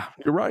thoroughbred. Yeah,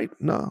 you're right.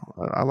 No,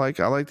 I like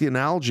the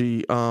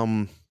analogy.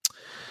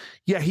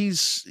 Yeah, he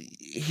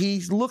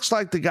looks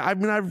like the guy. I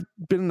mean, I've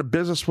been in the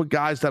business with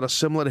guys that are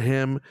similar to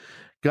him,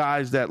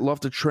 guys that love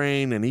to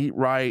train and eat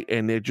right,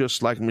 and they're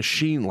just like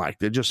machine-like.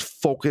 They're just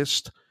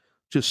focused,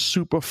 just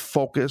super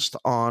focused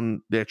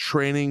on their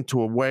training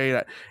to a way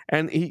that,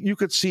 and you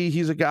could see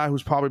he's a guy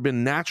who's probably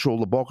been natural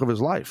the bulk of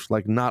his life,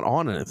 like not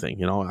on anything.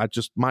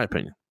 My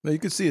opinion. You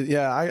could see it.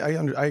 Yeah,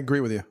 I agree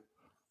with you.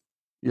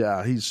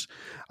 Yeah, he's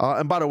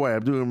and by the way,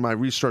 I'm doing my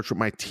research with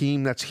my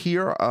team that's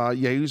here.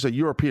 He's a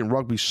European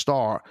rugby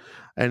star,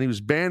 and he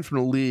was banned from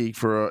the league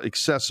for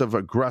excessive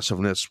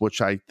aggressiveness, which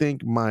I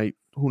think might,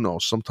 who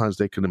knows, sometimes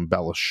they can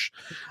embellish.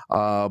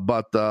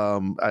 But I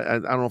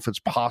don't know if it's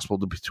possible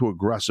to be too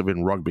aggressive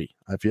in rugby.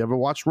 If you ever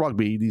watch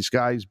rugby, these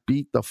guys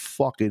beat the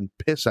fucking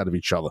piss out of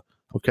each other,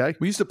 okay?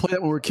 We used to play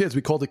that when we were kids.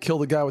 We called it kill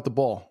the guy with the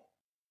ball.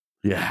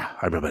 Yeah,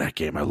 I remember that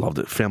game. I loved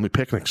it. Family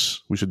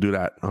picnics. We should do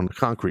that on the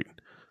concrete.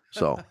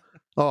 So...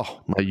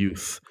 Oh, my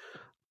youth.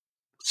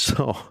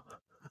 So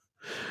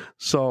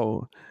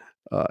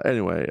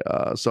anyway,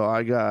 so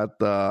I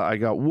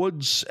got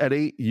Woods at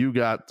 8. You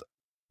got,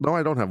 no,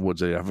 I don't have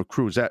Woods at 8. I have a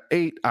Cruz at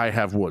 8. I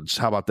have Woods.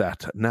 How about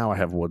that? Now I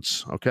have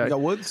Woods. Okay. You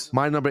got Woods?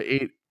 My number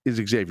 8 is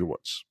Xavier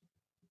Woods.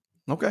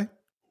 Okay.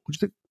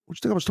 What'd you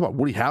think I was talking about?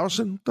 Woody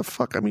Harrelson? The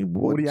fuck? I mean,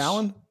 Woods. Woody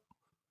Allen?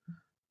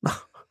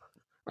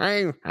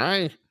 Hey,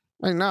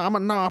 no, I'm a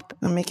nop.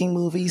 I'm making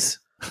movies.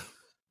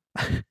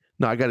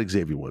 No, I got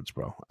Xavier Woods,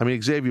 bro. I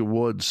mean, Xavier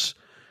Woods,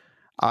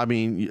 I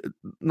mean,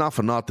 not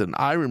for nothing.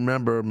 I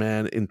remember,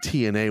 man, in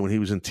TNA, when he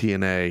was in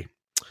TNA,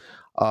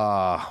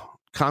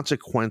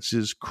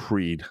 Consequences,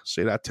 Creed,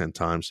 say that 10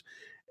 times.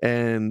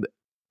 And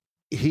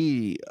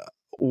he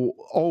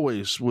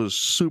always was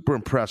super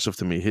impressive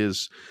to me.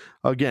 His,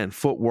 again,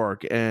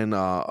 footwork and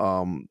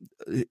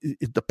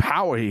the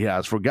power he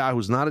has for a guy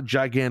who's not a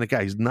gigantic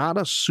guy. He's not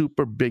a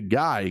super big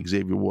guy,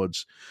 Xavier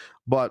Woods,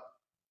 but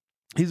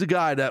he's a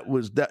guy that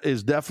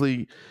is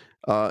definitely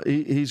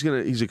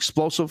he's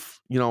explosive.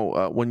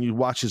 When you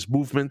watch his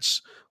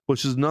movements,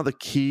 which is another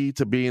key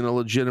to being a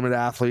legitimate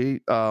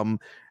athlete.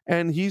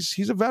 And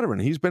he's a veteran.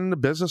 He's been in the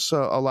business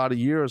a lot of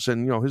years,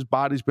 and his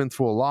body's been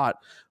through a lot.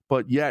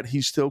 But yet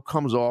he still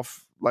comes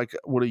off like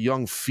with a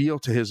young feel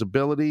to his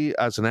ability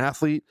as an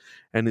athlete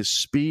and his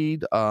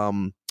speed.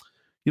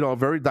 A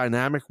very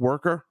dynamic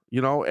worker,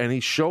 and he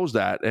shows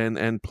that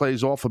and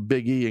plays off of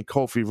Big E and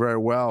Kofi very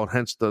well, and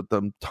hence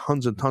the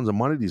tons and tons of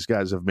money these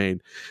guys have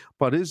made.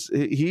 But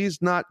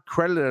he's not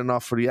credited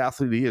enough for the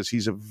athlete he is.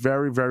 He's a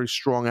very, very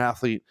strong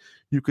athlete.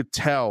 You could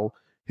tell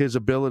his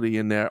ability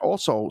in there.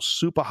 Also,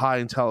 super high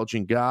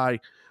intelligent guy.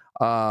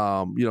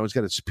 He's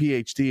got his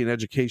PhD in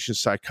educational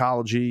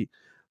psychology.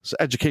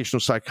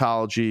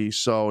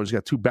 So he's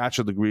got 2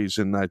 bachelor degrees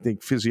in, I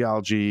think,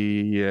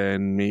 physiology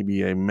and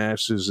maybe a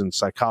master's in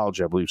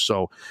psychology, I believe.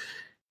 So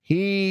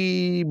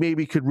he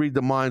maybe could read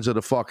the minds of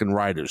the fucking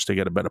writers to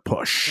get a better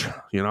push,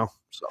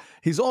 So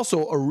he's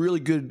also a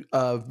really good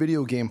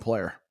video game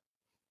player.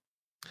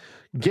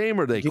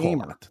 Gamer, they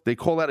call it. They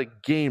call that a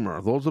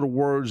gamer. Those are the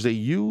words they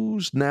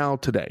use now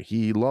today.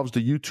 He loves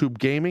the YouTube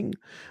gaming.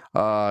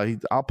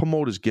 I'll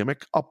promote his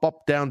gimmick. Up,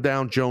 up, down,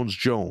 down, Jones,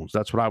 Jones.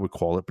 That's what I would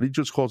call it. But he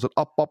just calls it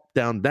up, up,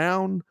 down,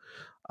 down.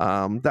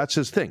 That's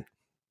his thing.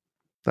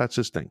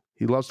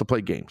 He loves to play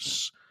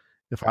games.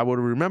 If I would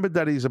have remembered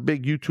that he's a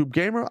big YouTube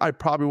gamer, I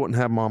probably wouldn't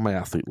have him on my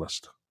athlete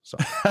list. So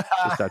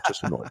that's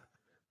just annoying.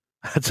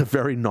 That's a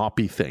very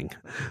knoppy thing.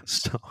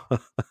 So...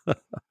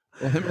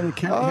 Well, him and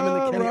Kenny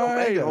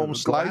Omega. Home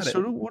slice.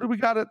 Who do we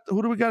got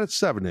at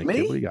 7? Nick?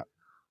 Me? What do you got?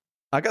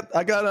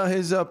 I got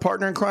his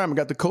partner in crime. I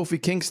got the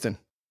Kofi Kingston.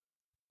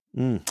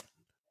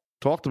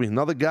 Talk to me.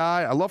 Another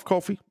guy. I love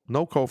Kofi.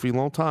 No Kofi,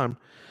 long time.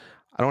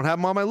 I don't have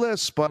him on my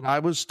list, but I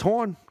was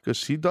torn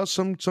because he does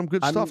some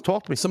good stuff.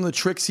 Talk to me. Some of the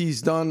tricks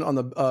he's done on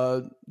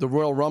the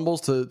Royal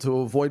Rumbles to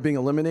avoid being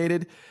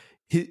eliminated.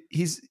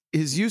 His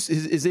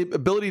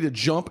ability to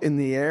jump in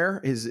the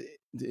air,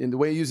 in the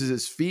way he uses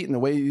his feet and the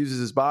way he uses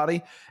his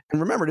body. And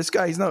remember, this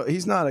guy, he's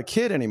not a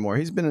kid anymore.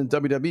 He's been in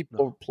WWE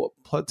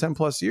for 10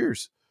 plus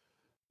years.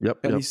 Yep.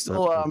 And he's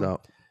still,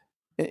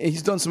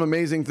 he's done some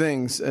amazing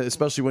things,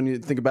 especially when you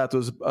think about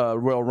those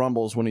Royal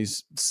Rumbles when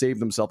he's saved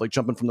himself, like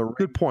jumping from the ring.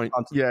 Good point.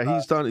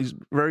 He's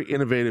very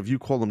innovative. You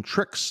call them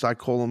tricks. I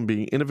call them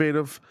being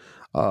innovative.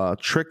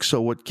 Tricks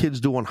are what kids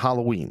do on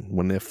Halloween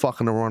when they're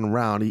fucking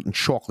around eating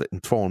chocolate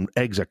and throwing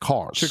eggs at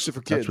cars. Tricks are for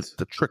kids. That's what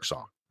the tricks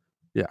are.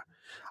 Yeah.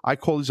 I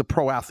call these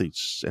pro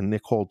athletes, and they're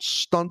called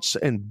stunts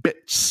and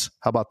bits.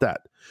 How about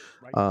that?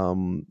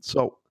 Right.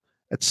 So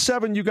at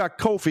 7, you got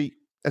Kofi.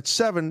 At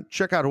 7,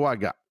 check out who I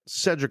got.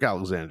 Cedric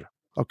Alexander.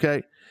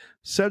 Okay?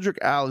 Cedric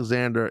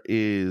Alexander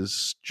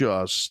is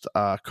just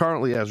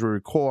currently, as we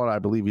record, I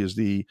believe he is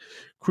the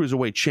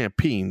cruiserweight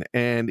champion,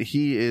 and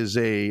he is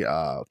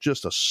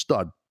just a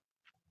stud.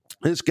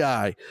 This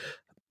guy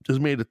has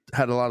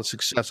had a lot of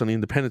success on the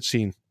independent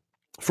scene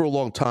for a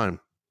long time,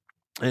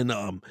 and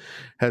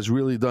has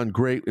really done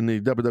great in the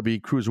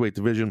WWE cruiserweight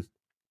division.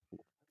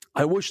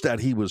 I wish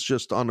that he was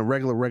just on the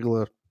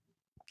regular,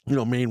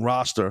 main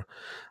roster.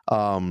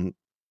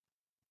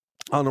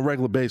 On a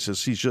regular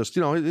basis. He's just,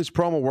 his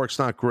promo work's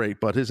not great,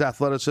 but his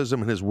athleticism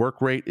and his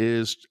work rate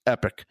is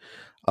epic.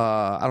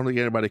 I don't think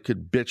anybody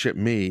could bitch at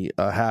me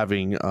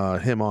having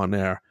him on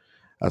there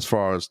as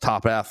far as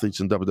top athletes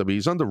in WWE.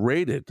 He's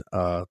underrated,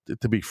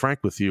 to be frank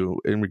with you,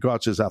 in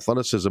regards to his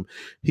athleticism.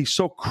 He's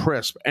so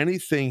crisp.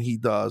 Anything he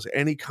does,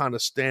 any kind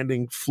of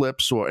standing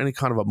flips or any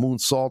kind of a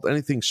moonsault,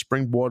 anything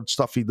springboard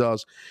stuff he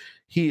does,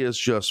 he is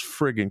just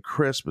friggin'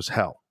 crisp as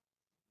hell.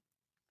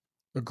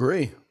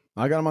 Agree.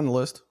 I got him on the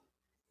list.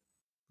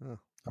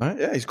 All right.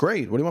 Yeah, he's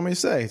great. What do you want me to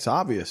say? It's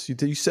obvious.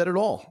 You said it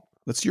all.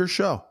 That's your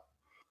show.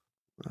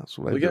 That's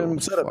what I do. Get him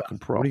upset about?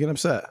 What are you getting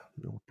upset?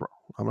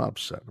 I'm not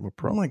upset. I'm a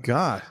pro. Oh my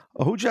God.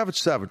 Who'd you have at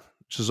 7?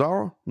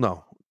 Cesaro?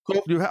 No.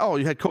 You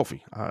had Kofi.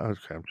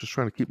 Okay. I'm just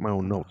trying to keep my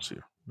own notes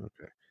here.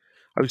 Okay.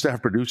 I used to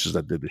have producers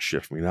that did this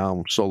shit for me. Now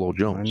I'm Solo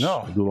Jones. I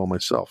know. I do it all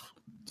myself.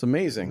 It's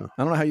amazing. I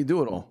don't know how you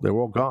do it all. They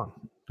were all gone.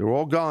 They were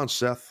all gone,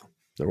 Seth.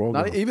 They were all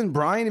gone. Even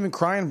Brian, even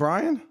crying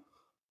Brian?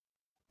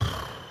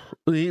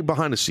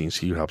 Behind the scenes,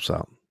 he helps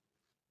out.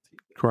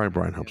 Crying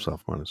Brian helps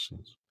out behind the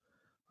scenes.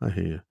 I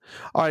hear you.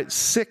 All right,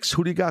 6.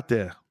 Who do you got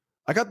there?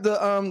 I got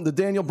the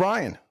Daniel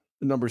Bryan,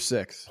 number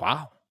 6.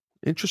 Wow,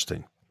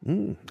 interesting.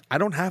 I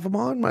don't have him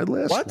on my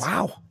list. What?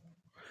 Wow.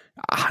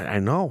 I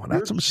know.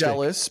 That's a mistake.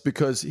 Jealous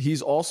because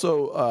he's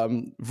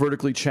also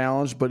vertically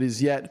challenged, but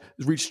is yet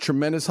reached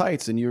tremendous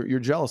heights, and you're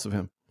jealous of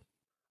him.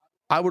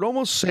 I would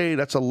almost say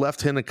that's a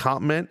left-handed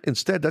compliment.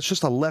 Instead, that's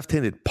just a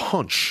left-handed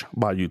punch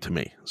by you to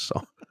me. So.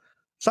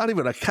 It's not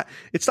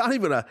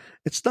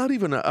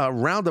even a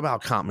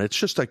roundabout compliment. It's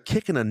just a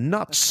kick in the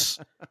nuts.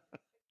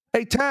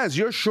 Hey Taz,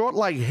 you're short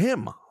like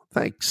him.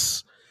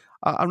 Thanks.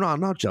 I'm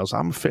not jealous.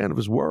 I'm a fan of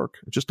his work.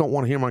 I just don't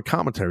want to hear my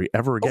commentary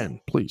ever again.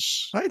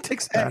 Please. It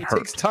takes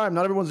time.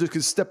 Not everyone's just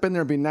going to step in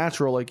there and be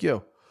natural like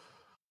you.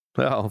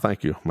 Well,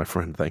 thank you, my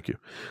friend. Thank you.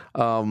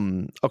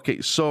 Okay,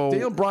 so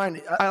Daniel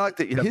Bryan. I like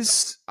that.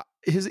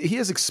 He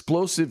has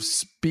explosive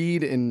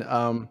speed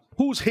and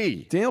who's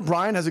he? Daniel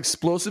Bryan has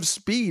explosive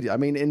speed. I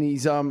mean, and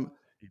he's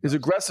his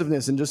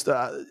aggressiveness and just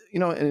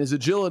and his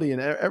agility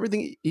and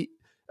everything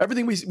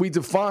we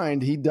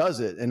defined, he does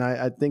it. And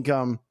I think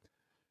and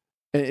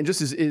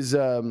just his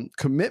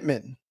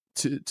commitment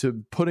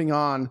to putting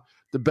on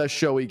the best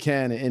show he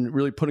can and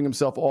really putting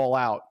himself all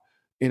out.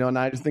 And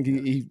I just think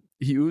he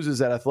oozes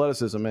that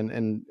athleticism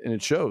and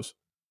it shows.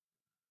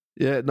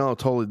 Yeah, no, it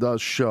totally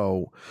does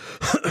show.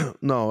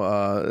 No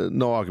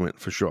argument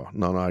for sure.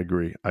 No, I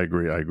agree.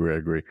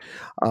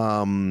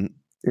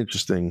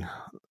 Interesting.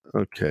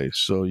 Okay,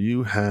 so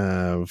you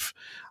have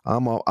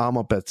I'm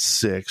up at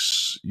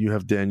 6. You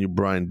have Daniel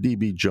Bryan,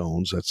 DB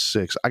Jones at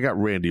 6. I got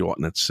Randy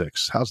Orton at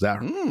 6. How's that?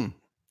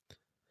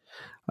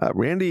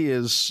 Randy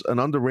is an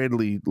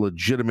underratedly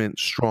legitimate,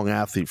 strong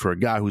athlete for a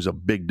guy who's a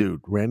big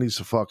dude. Randy's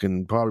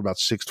probably about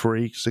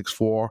 6'3",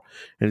 6'4",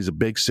 and he's a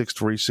big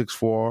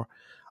 6'3",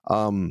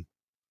 6'4".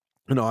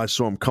 I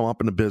saw him come up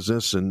in the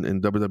business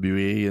in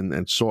WWE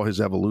and saw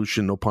his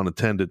evolution, no pun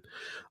intended.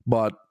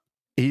 But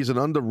he's an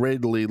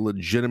underratedly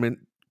legitimate,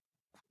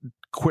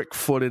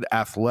 quick-footed,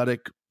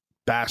 athletic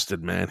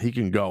bastard, man. He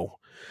can go.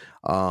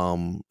 Are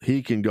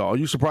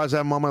you surprised to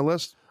have him on my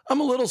list? I'm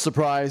a little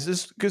surprised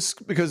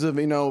just because of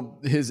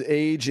his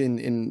age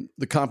in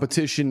the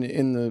competition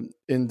in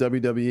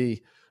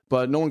WWE.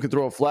 But no one could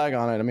throw a flag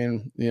on it. I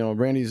mean,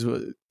 Randy's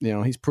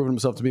he's proven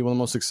himself to be one of the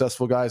most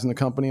successful guys in the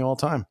company all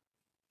time.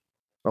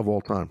 Of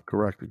all time.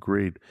 Correct.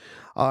 Agreed.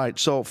 All right.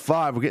 So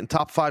 5, we're getting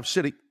top 5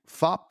 city.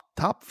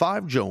 Top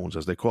 5 Jones,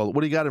 as they call it.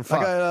 What do you got in 5?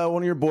 I got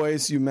one of your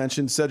boys you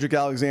mentioned, Cedric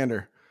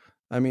Alexander.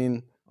 I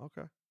mean,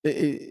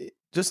 okay.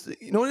 Just,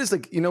 what it is,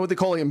 like, what they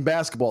call it in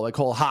basketball? They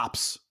call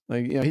cops.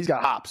 Like, he's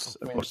got hops.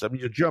 Of course. I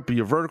mean,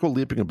 your vertical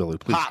leaping ability.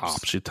 Please,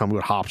 hops. You tell me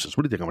what hops is.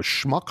 What do you think? I'm a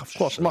schmuck? Of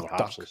course I know what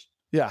hops is.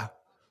 Yeah.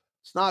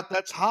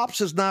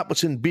 Hops is not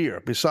what's in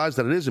beer. Besides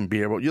that, it is in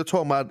beer. But you're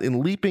talking about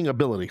in leaping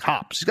ability.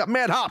 Hops. He's got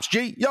mad hops,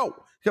 G. Yo.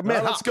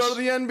 Let's go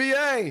to the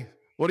NBA.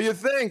 What do you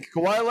think?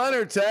 Kawhi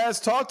Leonard, Taz,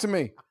 talk to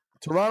me.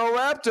 Toronto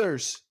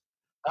Raptors.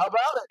 How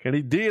about it? Can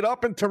he D it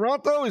up in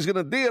Toronto? He's going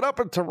to D it up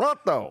in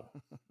Toronto.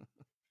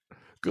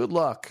 Good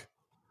luck.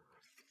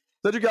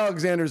 Cedric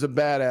Alexander's a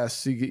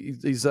badass.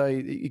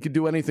 He could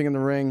do anything in the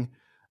ring.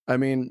 I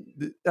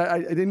mean, I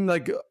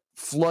didn't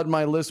flood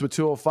my list with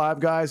 205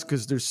 guys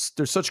because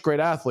they're such great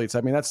athletes. I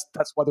mean, that's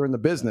why they're in the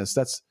business.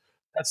 That's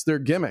their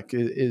gimmick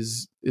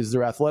is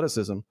their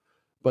athleticism.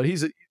 But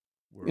he's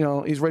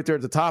he's right there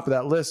at the top of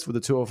that list with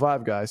the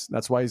 205 guys.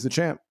 That's why he's the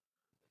champ.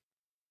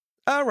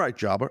 All right,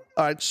 Jobber.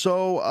 All right,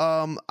 so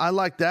I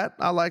like that.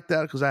 I like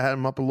that because I had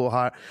him up a little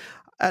higher.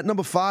 At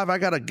number 5, I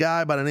got a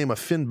guy by the name of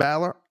Finn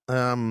Balor.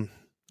 Come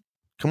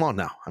on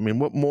now. I mean,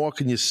 what more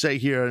can you say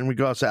here in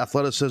regards to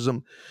athleticism?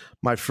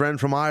 My friend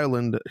from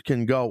Ireland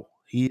can go.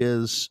 He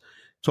is,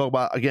 talk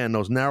about, again,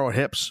 those narrow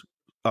hips,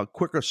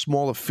 quicker,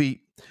 smaller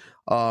feet,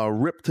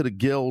 ripped to the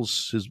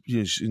gills.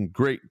 He's in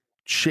great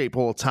shape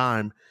all the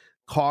time.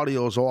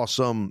 Cardio is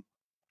awesome.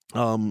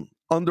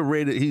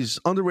 Underrated. He's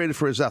underrated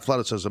for his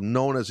athleticism,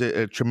 known as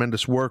a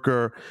tremendous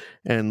worker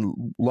and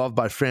loved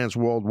by fans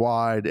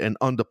worldwide and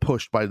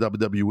underpushed by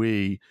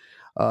WWE.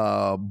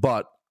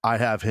 But I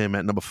have him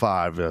at number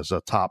 5 as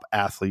a top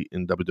athlete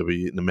in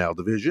WWE in the male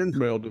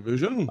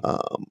division.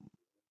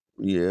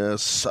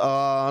 Yes.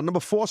 Number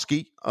 4,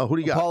 Ski. Who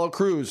do you got? Apollo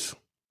Crews.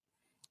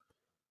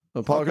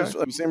 Crews,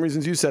 same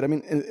reasons you said. I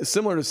mean,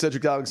 similar to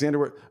Cedric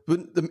Alexander.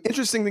 But the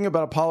interesting thing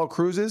about Apollo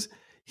Crews is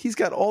he's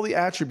got all the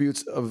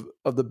attributes of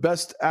the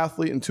best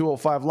athlete in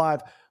 205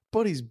 Live,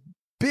 but he's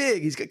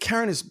big. He's got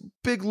carrying this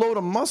big load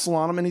of muscle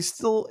on him, and he's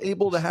still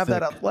able to have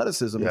that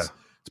athleticism. Yeah.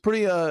 It's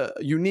pretty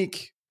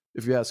unique,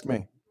 if you ask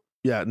me.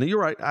 Yeah, no, you're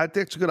right. I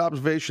think it's a good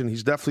observation.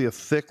 He's definitely a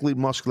thickly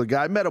muscular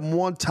guy. I met him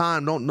one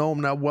time. Don't know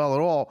him that well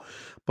at all,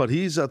 but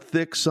he's a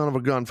thick son of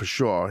a gun for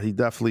sure. He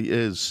definitely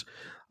is.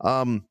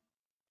 All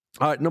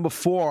right, number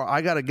 4,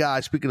 I got a guy,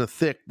 speaking of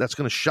thick, that's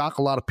going to shock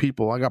a lot of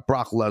people. I got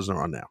Brock Lesnar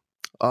on now.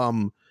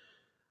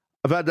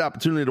 I've had the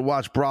opportunity to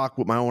watch Brock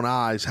with my own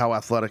eyes, how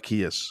athletic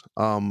he is.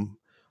 On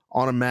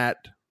a mat,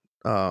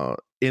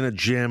 in a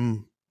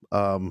gym,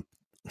 on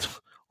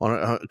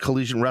a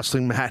collegiate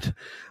wrestling mat,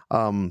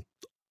 on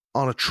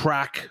a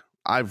track.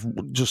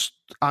 I'm just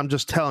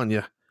telling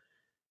you,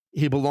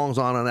 he belongs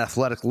on an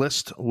athletic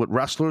list with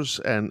wrestlers,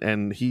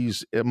 and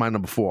he's at my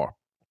number 4.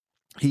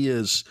 He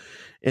is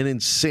an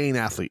insane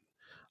athlete.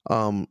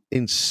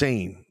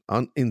 Insane.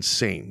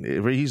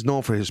 He's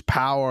known for his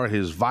power,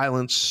 his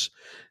violence,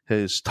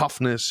 his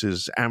toughness,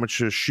 his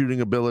amateur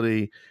shooting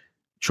ability.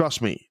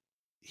 Trust me,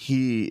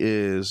 he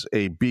is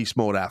a beast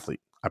mode athlete.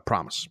 I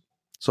promise.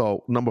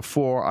 So number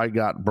 4, I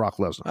got Brock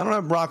Lesnar. I don't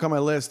have Brock on my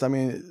list. I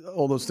mean,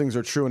 all those things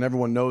are true and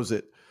everyone knows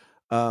it.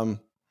 I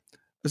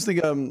just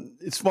think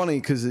it's funny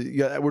because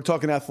we're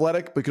talking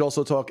athletic, but we could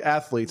also talk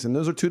athletes, and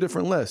those are 2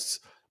 different lists.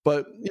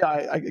 But yeah,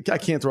 I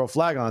can't throw a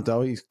flag on it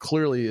though. He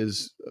clearly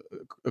is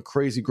a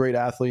crazy great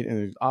athlete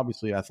and he's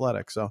obviously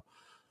athletic. So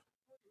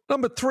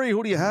number 3,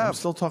 who do you have? I'm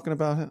still talking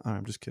about it.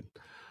 I'm just kidding.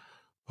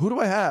 Who do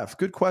I have?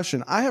 Good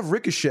question. I have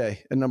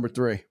Ricochet at number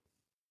 3.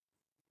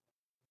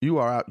 You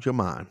are out your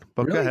mind.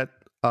 But really?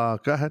 Go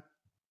ahead.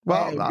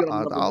 Well,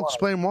 I'll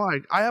explain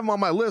why. I have him on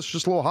my list,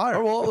 just a little higher.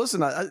 Oh, well,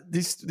 listen,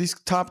 these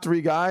top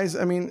 3 guys.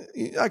 I mean,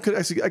 I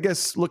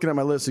guess looking at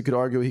my list, you could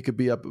argue he could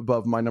be up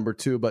above my number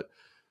 2. But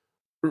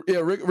yeah,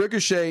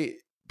 Ricochet.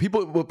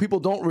 What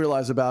people don't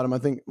realize about him, I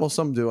think. Well,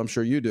 some do. I'm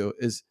sure you do.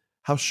 Is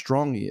how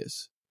strong he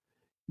is.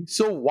 He's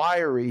so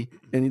wiry,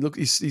 and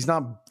he's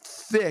not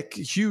thick,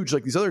 huge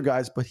like these other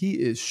guys, but he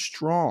is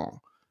strong,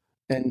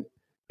 and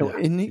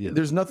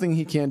there's nothing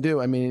he can't do.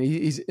 I mean,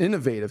 he's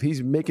innovative. He's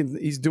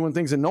doing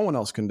things that no one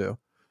else can do.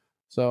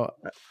 So,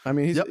 I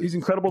mean, he's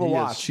incredible to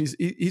watch.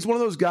 He's one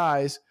of those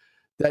guys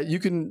that you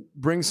can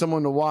bring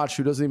someone to watch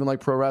who doesn't even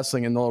like pro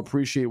wrestling, and they'll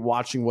appreciate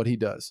watching what he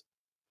does.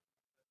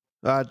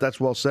 That's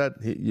well said.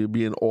 You'd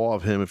be in awe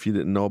of him if you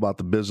didn't know about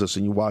the business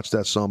and you watch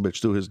that son-of-a-bitch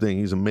do his thing.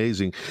 He's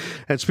amazing.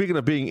 And speaking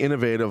of being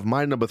innovative,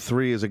 my number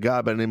 3 is a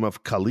guy by the name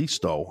of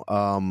Kalisto.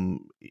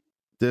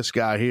 This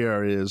guy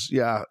here is,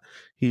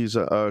 he's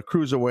a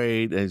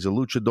cruiserweight and he's a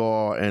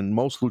luchador, and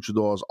most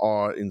luchadors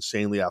are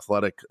insanely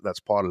athletic. That's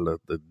part of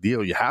the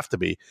deal. You have to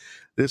be.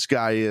 This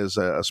guy is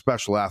a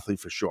special athlete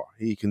for sure.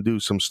 He can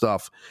do some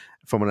stuff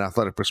from an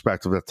athletic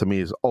perspective that to me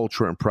is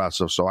ultra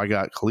impressive. So I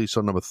got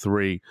Kalisto number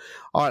 3.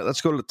 All right, let's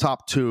go to the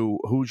top 2.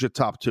 Who's your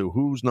top 2?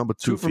 Who's number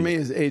 2 for me?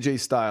 Is AJ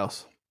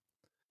Styles.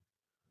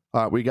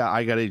 All right,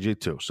 I got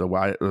AJ too. So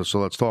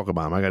let's talk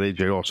about him. I got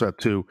AJ also at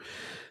 2.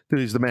 Dude,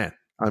 he's the man.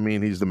 I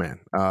mean, he's the man.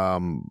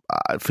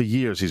 For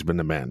years, he's been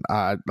the man.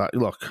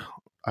 Look,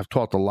 I've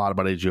talked a lot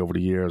about AJ over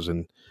the years,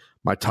 and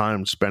my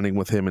time spending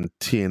with him in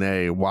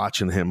TNA,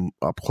 watching him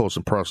up close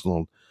and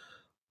personal.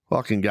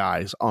 Fucking guy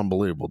is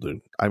unbelievable,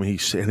 dude. I mean,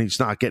 he's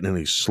not getting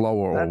any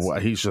slower.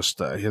 He's just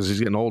he's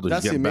getting older.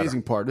 That's the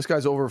amazing part. This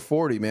guy's over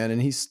 40, man,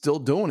 and he's still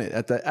doing it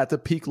at the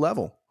peak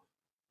level.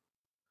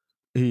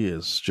 He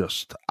is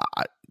just,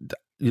 I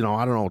don't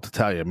know what to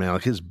tell you, man.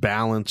 Like his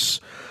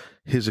balance,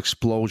 his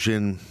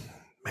explosion,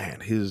 man.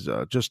 His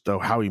just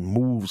how he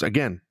moves.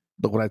 Again,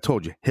 look what I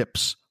told you.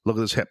 Hips. Look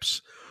at his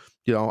hips.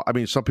 You know, I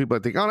mean, some people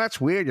think, oh,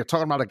 that's weird. You're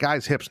talking about a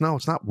guy's hips. No,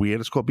 it's not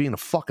weird. It's called being a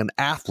fucking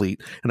athlete.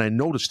 And I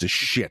noticed this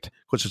shit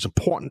because it's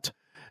important.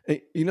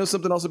 Hey, you know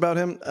something else about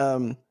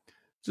him?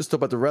 Just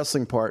about the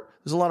wrestling part.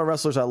 There's a lot of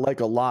wrestlers I like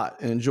a lot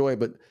and enjoy,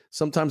 but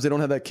sometimes they don't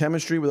have that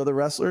chemistry with other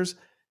wrestlers.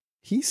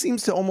 He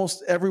seems to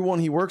almost everyone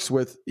he works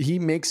with, he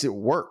makes it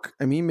work.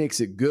 I mean, he makes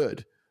it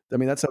good. I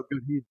mean, that's how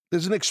good he is.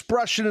 There's an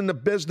expression in the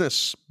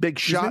business, Big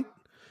Shot.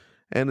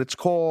 and it's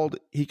called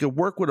he could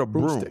work with a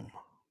Broomstick. broom.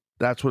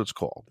 That's what it's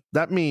called.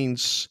 That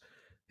means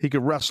he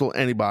could wrestle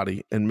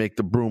anybody and make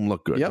the broom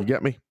look good. Yep. You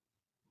get me?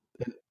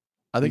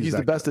 I think he's the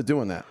that best at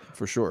doing that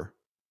for sure.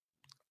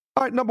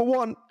 All right, number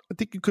one. I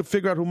think you could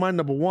figure out who my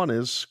number one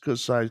is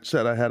because I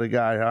said I had a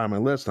guy on my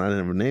list and I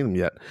didn't even name him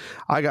yet.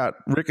 I got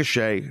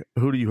Ricochet.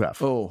 Who do you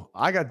have? Oh,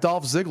 I got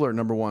Dolph Ziggler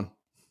number one.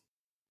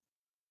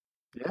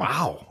 Yeah.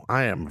 Wow,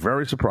 I am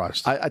very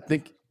surprised. I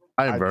think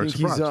am very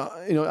surprised.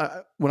 He's,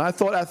 when I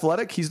thought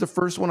athletic, he's the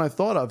first one I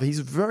thought of. He's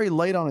very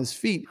light on his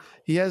feet.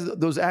 He has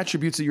those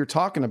attributes that you're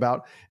talking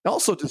about, and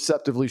also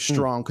deceptively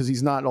strong because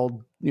he's not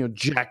all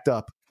jacked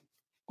up.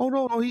 Oh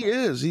no, he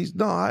is. He's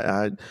no.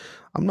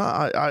 I'm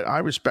not. I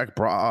respect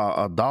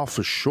Dolph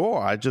for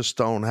sure. I just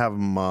don't have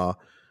him. I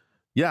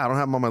don't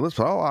have him on my list.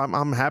 But,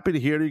 I'm happy to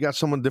hear that you got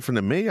someone different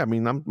than me. I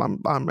mean, I'm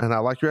and I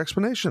like your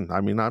explanation.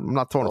 I mean, I'm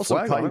not throwing Also,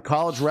 a flag on it.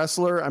 college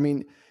wrestler. I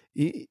mean,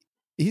 he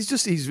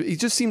just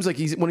seems like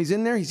when he's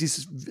in there.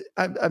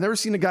 I've never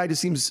seen a guy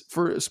just seems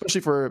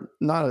especially for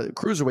not a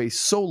cruiserweight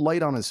so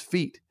light on his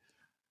feet.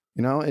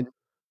 And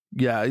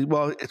Yeah,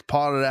 well, it's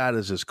part of that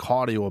is his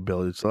cardio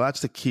ability. So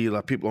that's the key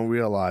that people don't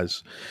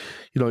realize.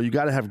 You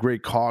got to have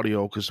great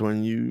cardio because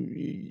when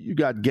you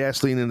got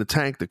gasoline in the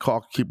tank, the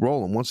car can keep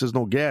rolling. Once there's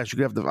no gas,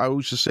 you have I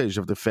always just say, you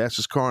have the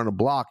fastest car on the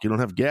block. You don't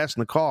have gas in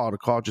the car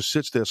just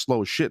sits there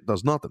slow as shit,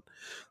 does nothing.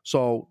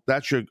 So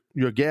that's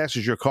your gas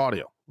is your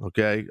cardio,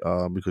 okay?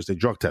 Because they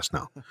drug test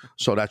now.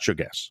 So that's your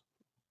gas.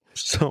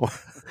 So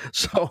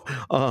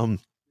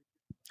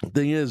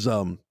thing is,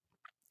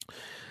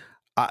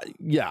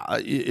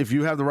 if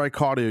you have the right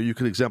cardio, you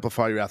can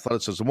exemplify your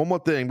athleticism. One more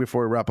thing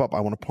before we wrap up,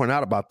 I want to point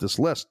out about this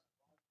list.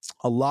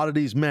 A lot of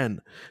these men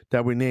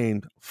that we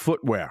named,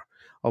 footwear,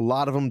 a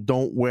lot of them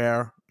don't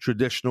wear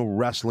traditional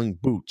wrestling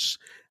boots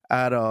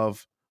I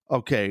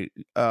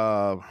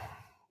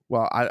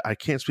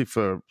can't speak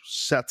for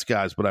Seth's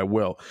guys, but I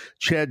will.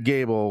 Chad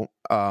Gable,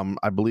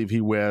 I believe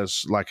he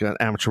wears like an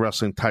amateur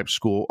wrestling type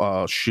school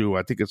shoe.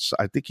 I think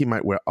he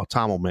might wear a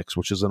Tomo Mix,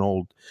 which is an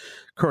old.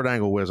 Kurt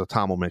Angle wears a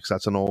Tomo Mix.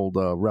 That's an old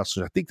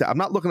wrestler. I think that I'm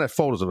not looking at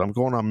photos of it. I'm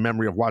going on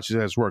memory of watching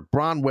his work.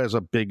 Braun wears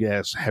a big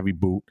ass heavy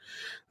boot.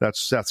 That's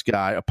Seth's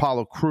guy.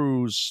 Apollo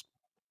Crews.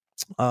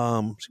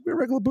 Does he wear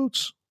regular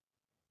boots?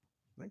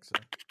 I think so.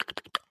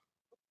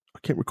 I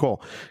can't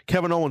recall.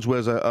 Kevin Owens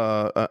wears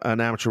an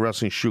amateur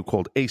wrestling shoe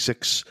called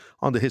Asics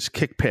under his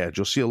kick pads.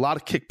 You'll see a lot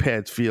of kick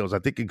pad fields. I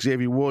think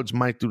Xavier Woods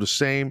might do the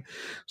same.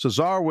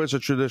 Cesaro wears a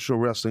traditional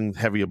wrestling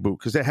heavier boot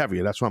because they're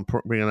heavier. That's what I'm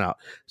bringing out.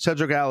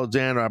 Cedric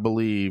Alexander, I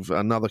believe,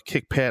 another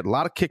kick pad. A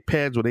lot of kick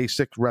pads with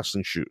Asics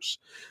wrestling shoes.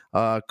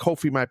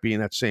 Kofi might be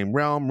in that same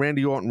realm.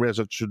 Randy Orton wears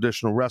a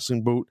traditional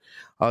wrestling boot.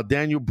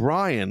 Daniel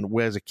Bryan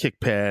wears a kick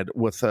pad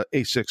with an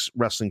Asics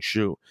wrestling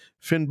shoe.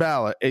 Finn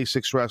Balor,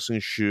 Asics wrestling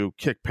shoe,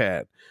 kick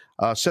pad.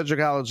 Cedric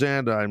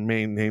Alexander, I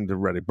named it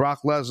already.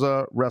 Brock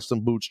Lesnar,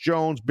 wrestling boots.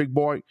 Jones, big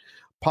boy.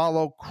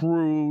 Apollo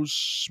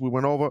Crews, we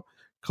went over.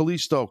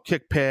 Kalisto,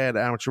 kick pad,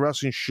 amateur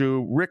wrestling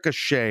shoe.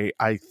 Ricochet,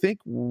 I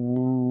think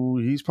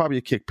he's probably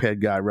a kick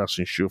pad guy,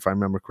 wrestling shoe, if I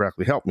remember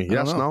correctly. Help me.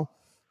 Yes, no?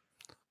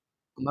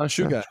 I'm not a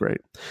shoe guy. That's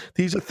great.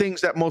 These are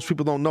things that most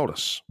people don't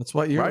notice. That's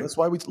why That's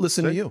why we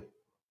listen to you.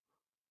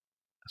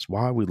 That's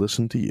why we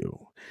listen to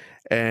you.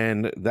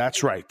 And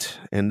that's right.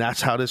 And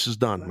that's how this is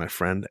done, my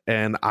friend.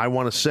 And I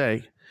want to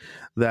say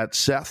that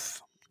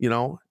Seth,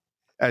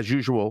 as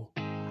usual,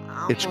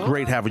 it's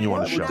great having you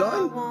on the show.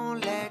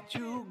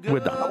 We're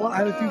done. I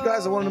had a few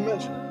guys I wanted to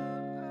mention.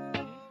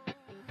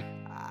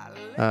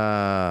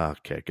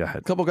 Okay, go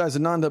ahead. A couple guys, the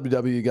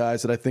non-WWE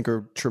guys that I think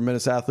are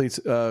tremendous athletes.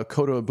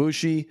 Kota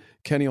Ibushi,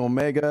 Kenny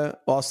Omega,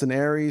 Austin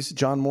Aries,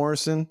 John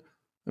Morrison.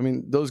 I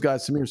mean, those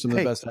guys to me are some of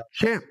the best.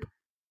 Champ.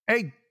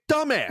 Hey,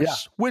 dumbass. Yeah.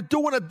 We're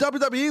doing a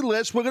WWE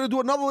list. We're going to do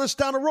another list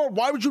down the road.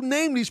 Why would you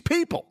name these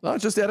people? No,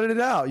 just edit it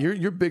out.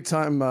 You're big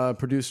time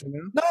producer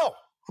now. No,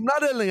 I'm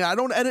not editing it. I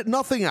don't edit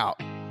nothing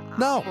out.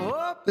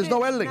 No, there's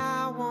no editing.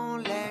 All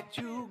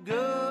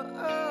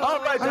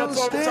right, that's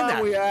all the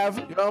time we have.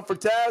 For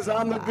Taz,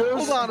 I'm the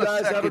Goose. Hold on you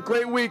guys a second. have a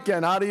great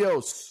weekend.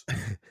 Adios.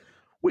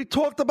 We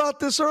talked about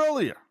this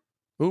earlier.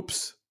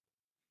 Oops.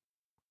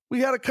 We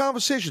had a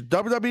conversation.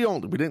 WWE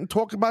only. We didn't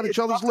talk about each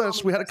other's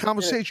lists. We had a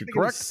conversation,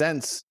 correct?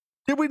 Sense.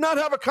 Did we not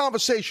have a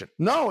conversation?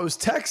 No, it was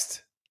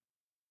text.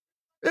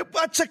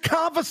 It's a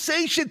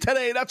conversation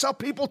today. That's how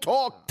people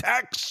talk.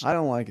 Text. I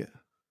don't like it.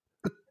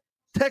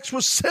 Text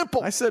was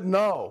simple. I said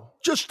no.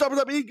 Just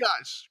WWE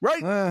guys,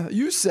 right?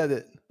 You said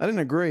it. I didn't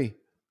agree.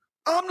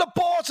 I'm the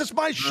boss. It's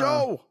my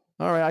show.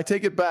 All right, I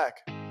take it back.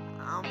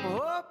 I'm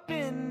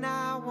hoping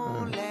I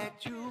won't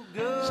let you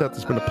go. Seth,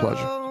 it's been a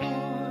pleasure.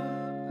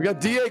 We got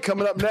DA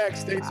coming up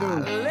next. Stay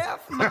tuned. I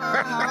left my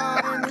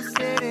heart in the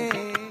city.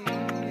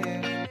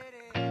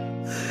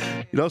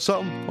 You know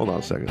something? Hold on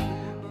a second.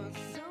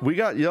 We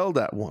got yelled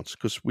at once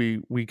because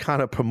we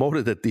kind of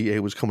promoted that DA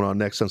was coming on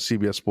next on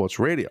CBS Sports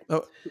Radio.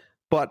 Oh.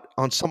 But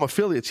on some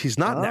affiliates, he's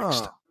not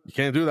next. You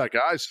can't do that,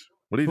 guys.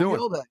 What are you doing?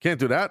 Yelled at? Can't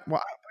do that.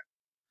 Well,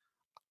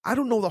 I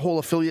don't know the whole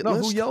affiliate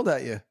list. Who yelled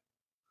at you?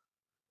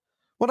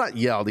 Well, not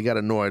yelled. He got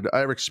annoyed.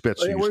 Eric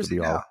Spitz used to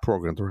be our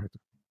program director.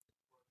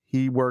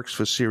 He works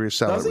for Sirius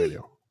Does Satellite he?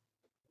 Radio.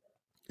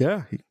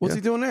 Yeah. What's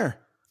he doing there?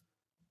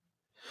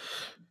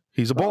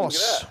 He's a Oh, look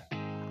boss.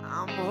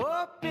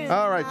 at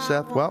All right,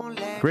 Seth. Well,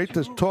 great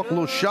to talk a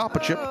little shop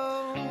at you.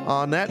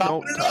 On that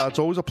note, it's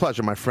always a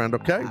pleasure, my friend,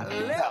 okay?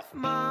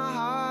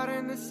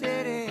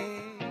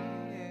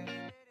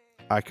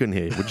 I couldn't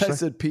hear you. What'd you I say?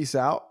 said peace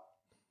out.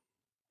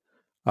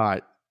 All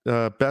right.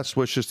 Best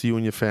wishes to you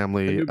and your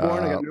family.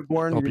 Newborn, I got a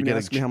newborn. hope You're you're going to getting-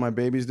 ask me how my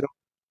baby's doing?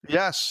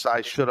 Yes,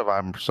 I should have.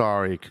 I'm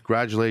sorry.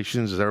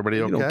 Congratulations. Is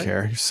everybody okay? You don't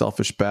care. You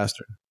selfish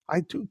bastard. I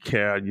do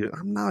care.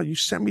 I'm not. You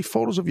send me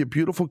photos of your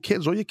beautiful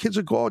kids. All your kids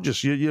are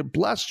gorgeous. You're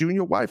blessed. You and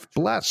your wife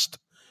blessed.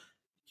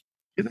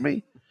 You kidding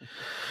me?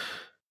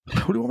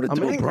 What do you want me to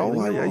do, angry. bro?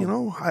 Leave me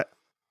alone.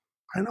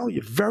 I know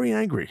you're very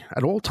angry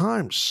at all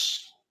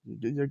times.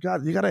 You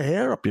got a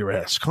hair up your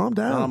ass. Calm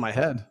down. Not on my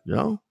head. You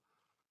know?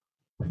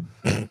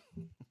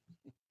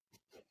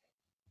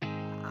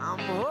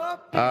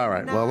 All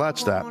right. Well,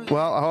 that's that.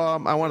 Well,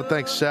 I want to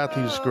thank Seth.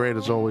 He's great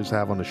as always to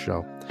have on the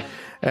show.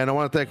 And I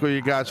want to thank all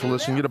you guys for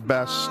listening. You're the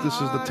best. This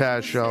is the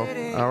Taz Show.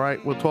 All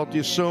right. We'll talk to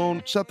you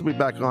soon. Seth will be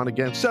back on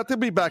again. Seth will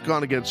be back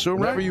on again soon, right?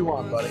 Whatever you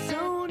want, buddy.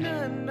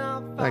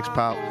 Thanks,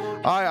 pal.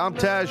 All right. I'm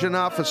Taz. You're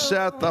not for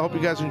Seth. I hope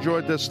you guys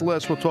enjoyed this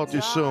list. We'll talk to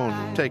you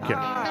soon. Take care.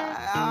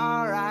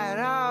 All right.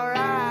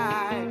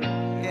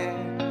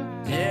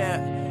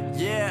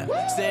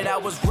 Yeah. Said I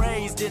was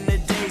raised in the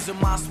days of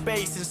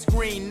MySpace and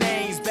screen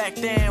names. Back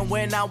then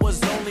when I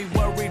was only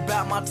worried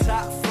about my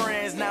top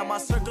friends. Now my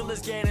circle is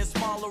getting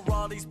smaller.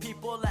 All these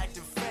people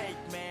acting